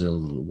and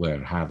Brazil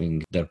were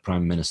having their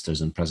prime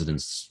ministers and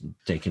presidents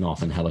taken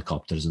off in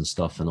helicopters and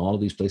stuff, and all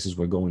of these places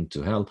were going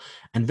to hell.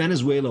 And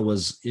Venezuela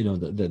was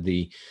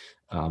the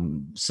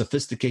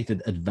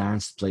sophisticated,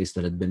 advanced place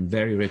that had been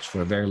very rich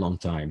for a very long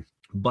time.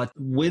 But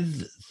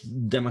with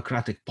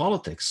democratic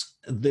politics,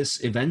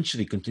 this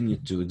eventually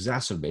continued to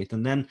exacerbate,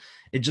 and then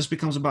it just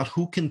becomes about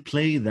who can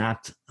play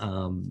that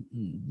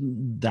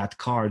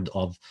card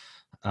of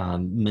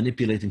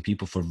manipulating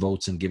people for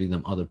votes and giving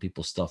them other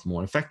people's stuff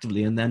more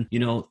effectively. And then,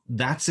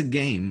 that's a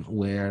game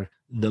where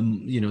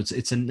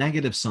it's a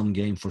negative sum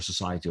game for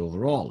society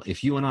overall.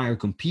 If you and I are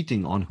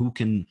competing on who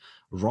can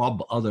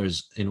rob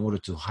others in order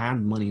to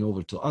hand money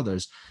over to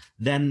others,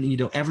 then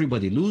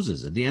everybody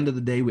loses. At the end of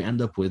the day, we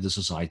end up with a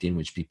society in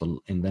which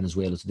people in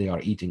Venezuela today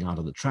are eating out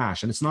of the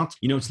trash. And it's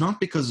not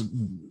because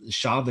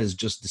Chavez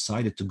just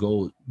decided to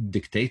go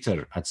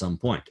dictator at some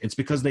point. It's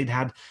because they'd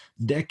had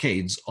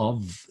decades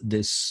of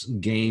this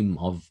game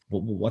of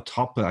what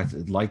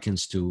Hoppe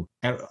likens to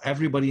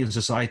everybody in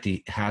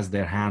society has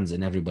their hands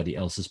in everybody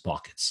else's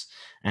pockets.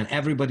 And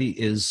everybody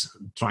is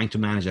trying to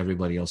manage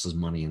everybody else's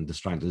money and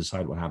just trying to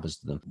decide what happens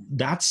to them.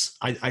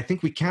 I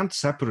think we can't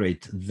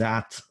separate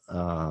that,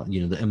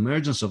 the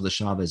emergence of the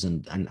Chavez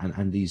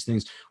and these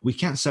things. We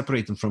can't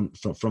separate them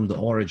from the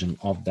origin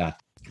of that.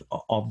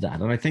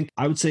 And I think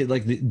I would say,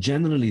 like,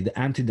 generally the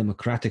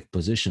anti-democratic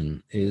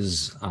position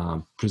is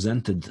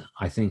presented,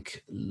 I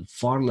think,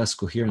 far less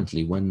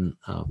coherently when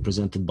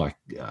presented by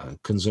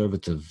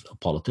conservative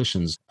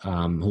politicians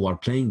who are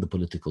playing the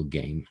political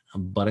game.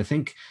 But I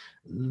think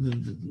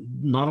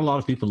not a lot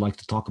of people like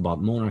to talk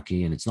about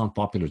monarchy, and it's not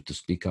popular to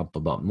speak up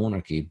about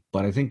monarchy.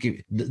 But I think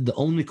the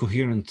only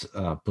coherent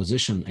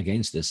position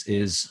against this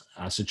is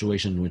a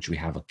situation in which we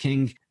have a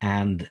king,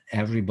 and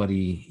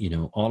everybody,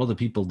 all of the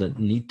people that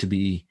need to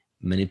be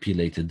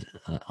manipulated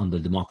under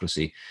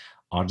democracy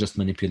are just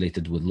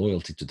manipulated with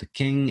loyalty to the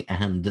king,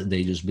 and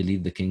they just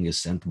believe the king is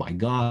sent by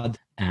God.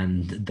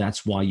 And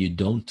that's why you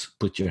don't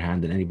put your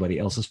hand in anybody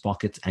else's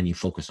pocket, and you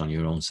focus on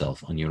your own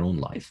self, on your own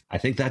life. I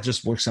think that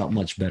just works out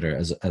much better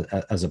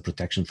as a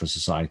protection for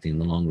society in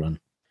the long run.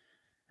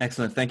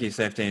 Excellent. Thank you,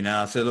 Safety.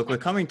 So look, we're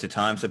coming to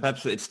time, so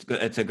perhaps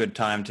it's a good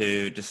time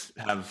to just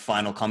have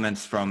final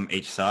comments from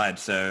each side.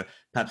 So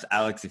perhaps,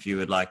 Alex, if you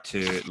would like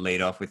to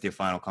lead off with your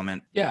final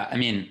comment. Yeah,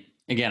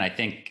 again, I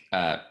think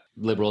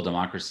liberal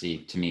democracy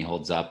to me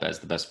holds up as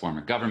the best form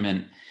of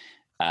government.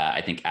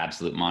 I think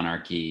absolute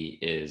monarchy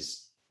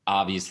is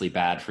obviously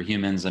bad for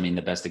humans. I mean,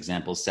 the best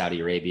example is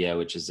Saudi Arabia,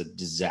 which is a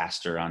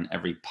disaster on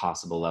every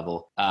possible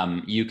level.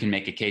 You can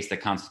make a case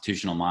that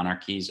constitutional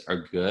monarchies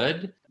are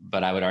good,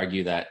 but I would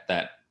argue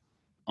that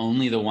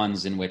only the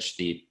ones in which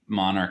the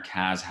monarch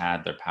has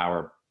had their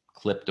power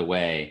clipped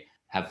away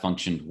have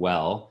functioned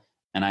well.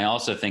 And I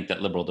also think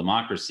that liberal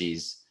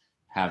democracies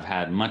have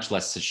had much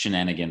less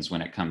shenanigans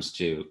when it comes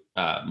to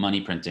money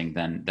printing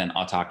than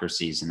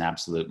autocracies and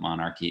absolute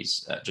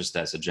monarchies, just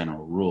as a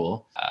general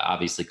rule.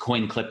 Obviously,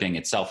 coin clipping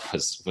itself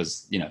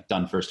was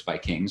done first by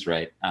kings,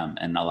 right?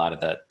 And a lot of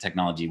the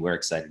technology we're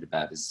excited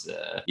about is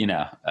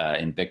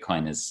in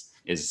Bitcoin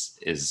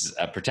is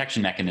a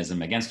protection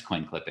mechanism against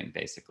coin clipping,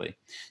 basically.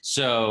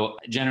 So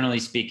generally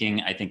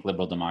speaking, I think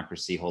liberal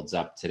democracy holds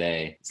up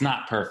today. It's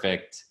not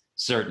perfect,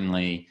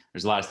 certainly.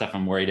 There's a lot of stuff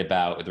I'm worried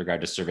about with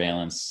regard to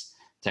surveillance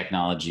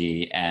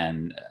technology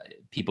and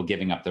people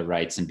giving up their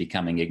rights and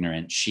becoming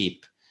ignorant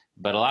sheep.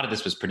 But a lot of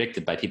this was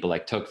predicted by people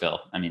like Tocqueville.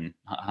 I mean,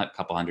 a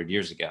couple hundred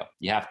years ago.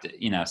 You have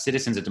to,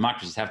 citizens of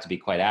democracies have to be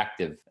quite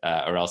active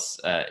or else,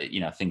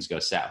 things go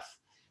south.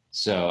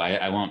 So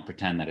I won't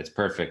pretend that it's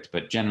perfect,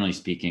 but generally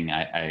speaking,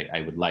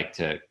 I would like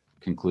to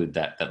conclude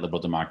that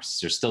liberal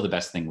democracies are still the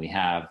best thing we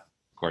have.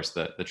 Of course,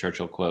 the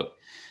Churchill quote.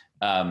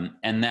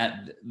 And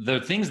that the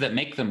things that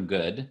make them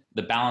good,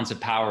 the balance of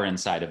power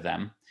inside of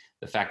them,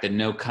 the fact that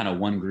no kind of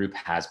one group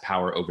has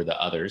power over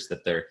the others,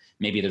 that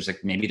maybe there's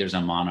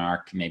a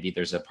monarch, maybe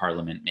there's a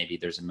parliament, maybe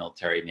there's a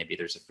military, maybe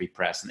there's a free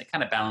press, and they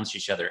kind of balance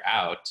each other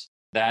out.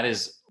 That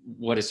is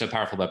what is so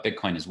powerful about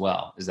Bitcoin as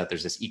well, is that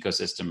there's this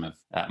ecosystem of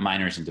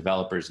miners and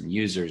developers and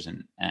users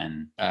and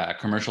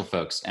commercial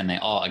folks, and they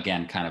all,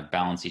 again, kind of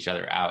balance each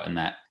other out. And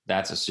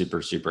that's a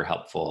super, super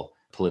helpful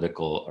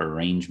political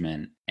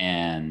arrangement.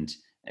 And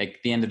at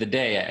the end of the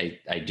day,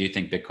 I do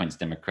think Bitcoin's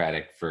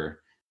democratic for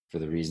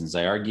the reasons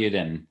I argued,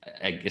 and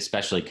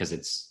especially because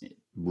it's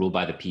ruled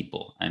by the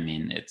people. I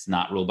mean, it's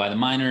not ruled by the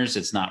miners,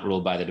 it's not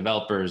ruled by the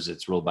developers,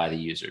 it's ruled by the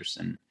users.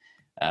 And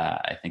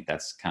I think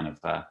that's kind of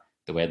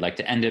the way I'd like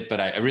to end it. But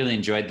I really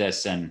enjoyed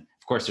this. And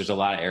of course, there's a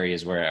lot of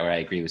areas where I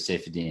agree with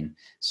Saifedean.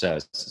 So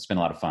it's been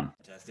a lot of fun.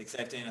 Fantastic.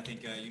 Saifedean, I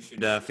think you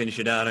should finish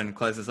it out and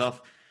close us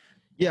off.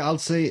 Yeah, I'll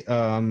say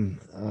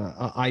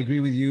I agree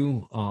with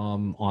you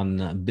on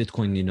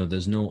Bitcoin.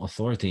 There's no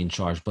authority in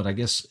charge, but I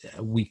guess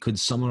we could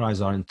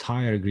summarize our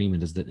entire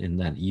agreement as that in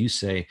that you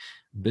say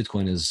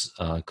Bitcoin is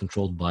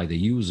controlled by the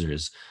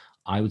users.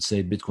 I would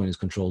say Bitcoin is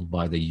controlled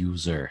by the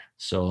user.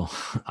 So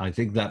I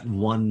think that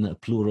one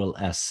plural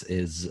S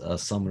is a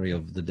summary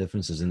of the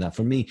differences in that.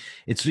 For me,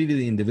 it's really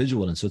the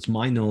individual. And so it's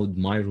my node,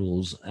 my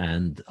rules,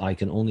 and I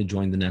can only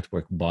join the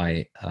network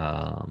by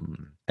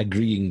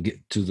agreeing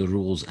to the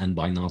rules and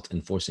by not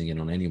enforcing it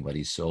on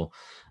anybody. So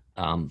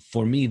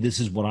for me,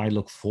 this is what I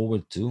look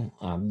forward to.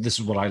 This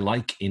is what I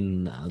like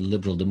in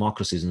liberal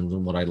democracies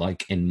and what I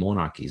like in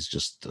monarchies,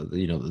 just,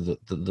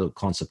 the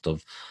concept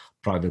of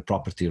private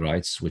property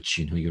rights, which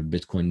your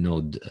Bitcoin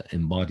node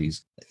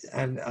embodies.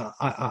 And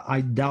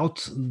I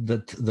doubt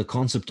that the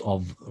concept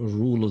of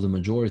rule of the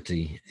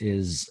majority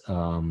is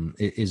a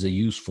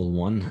useful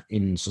one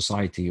in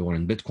society or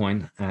in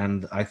Bitcoin.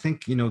 And I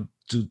think to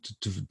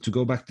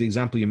go back to the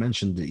example you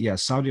mentioned, yeah,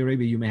 Saudi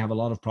Arabia, you may have a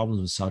lot of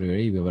problems with Saudi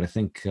Arabia, but I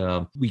think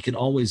we can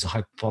always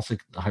find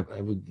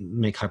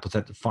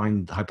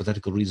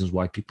hypothetical reasons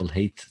why people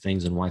hate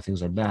things and why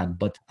things are bad.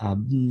 But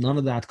none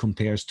of that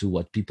compares to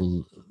what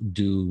people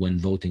do when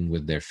voting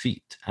with their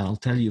feet. And I'll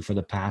tell you, for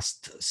the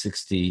past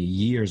 60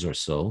 years or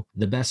so,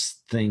 the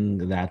best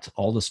thing that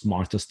all the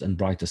smartest and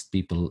brightest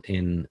people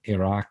in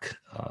Iraq,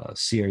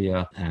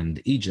 Syria,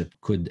 and Egypt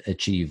could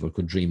achieve or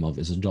could dream of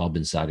is a job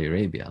in Saudi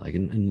Arabia. Like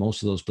in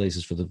most of those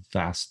places for the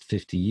past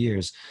 50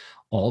 years,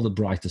 all the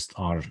brightest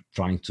are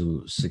trying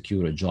to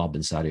secure a job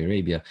in Saudi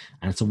Arabia,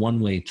 and it's a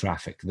one-way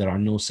traffic. There are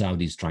no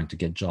Saudis trying to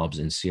get jobs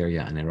in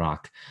Syria and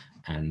Iraq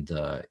and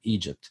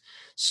Egypt.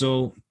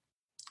 So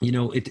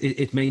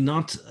it may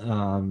not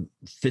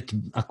fit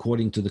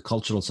according to the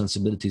cultural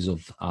sensibilities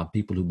of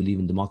people who believe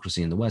in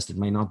democracy in the West. It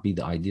may not be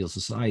the ideal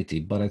society,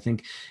 but I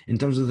think in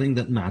terms of the things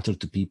that matter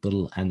to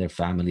people and their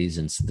families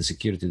and the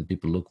security that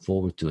people look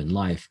forward to in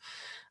life,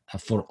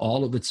 for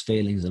all of its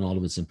failings and all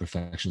of its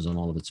imperfections and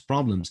all of its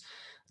problems,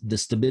 the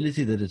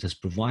stability that it has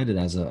provided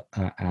as a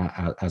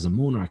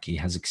monarchy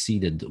has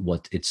exceeded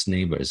what its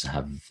neighbors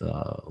have,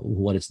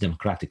 what its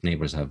democratic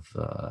neighbors have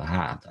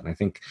had. And I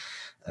think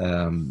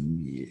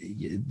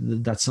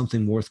that's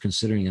something worth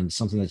considering, and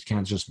something that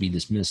can't just be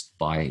dismissed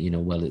by,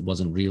 it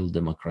wasn't real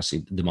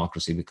democracy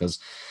because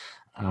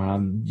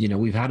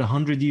we've had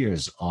 100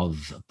 years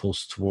of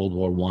post-World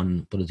War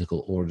I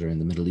political order in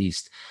the Middle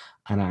East.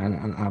 And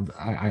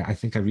I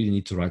think I really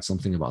need to write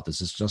something about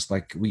this. It's just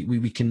like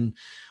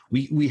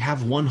we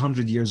have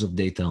 100 years of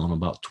data on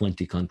about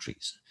 20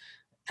 countries,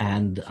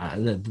 and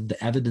the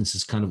evidence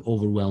is kind of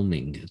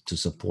overwhelming to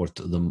support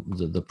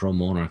the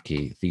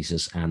pro-monarchy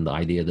thesis and the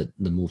idea that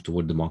the move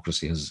toward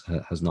democracy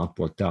has not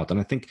worked out. And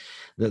I think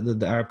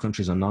the Arab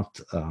countries are not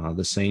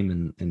the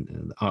same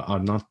and are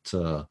not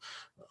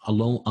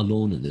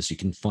alone in this. You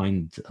can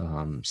find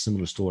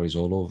similar stories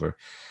all over.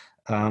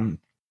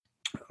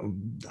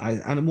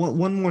 And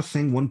one more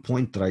thing, one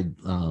point that I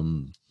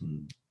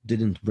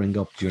didn't bring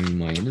up during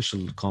my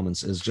initial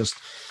comments is just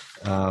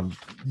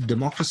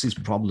democracy's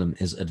problem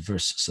is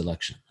adverse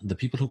selection. The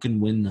people who can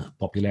win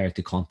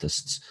popularity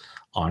contests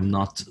are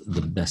not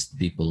the best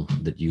people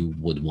that you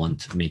would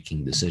want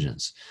making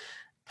decisions.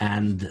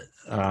 And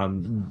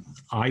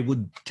I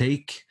would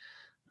take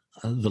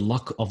the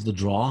luck of the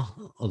draw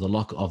or the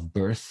luck of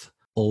birth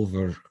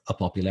over a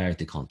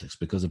popularity contest,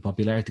 because a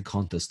popularity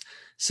contest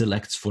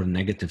selects for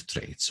negative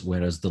traits,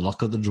 whereas the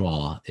luck of the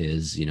draw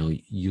is,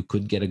 you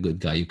could get a good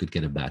guy, you could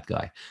get a bad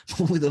guy.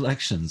 With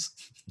elections,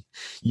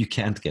 you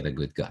can't get a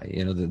good guy.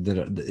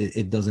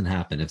 It doesn't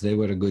happen. If they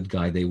were a good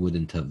guy, they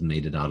wouldn't have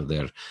made it out of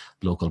their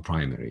local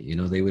primary.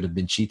 They would have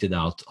been cheated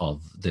out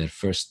of their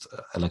first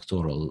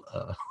electoral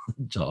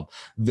job.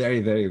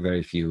 Very, very,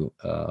 very few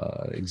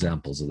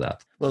examples of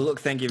that. Well, look,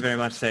 thank you very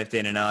much,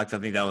 Saifedean and Alex. I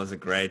think that was a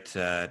great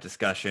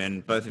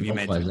discussion. Both of you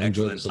made some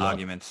excellent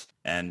arguments,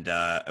 and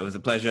it was a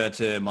pleasure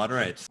to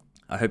moderate.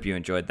 I hope you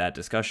enjoyed that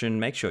discussion.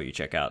 Make sure you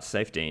check out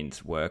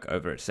Saifedean's work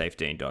over at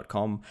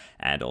saifedean.com,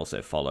 and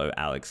also follow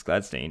Alex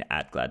Gladstein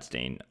at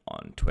Gladstein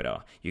on Twitter.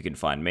 You can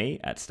find me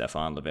at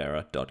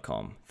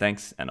stefanlivera.com.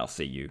 Thanks, and I'll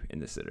see you in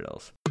the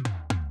Citadels.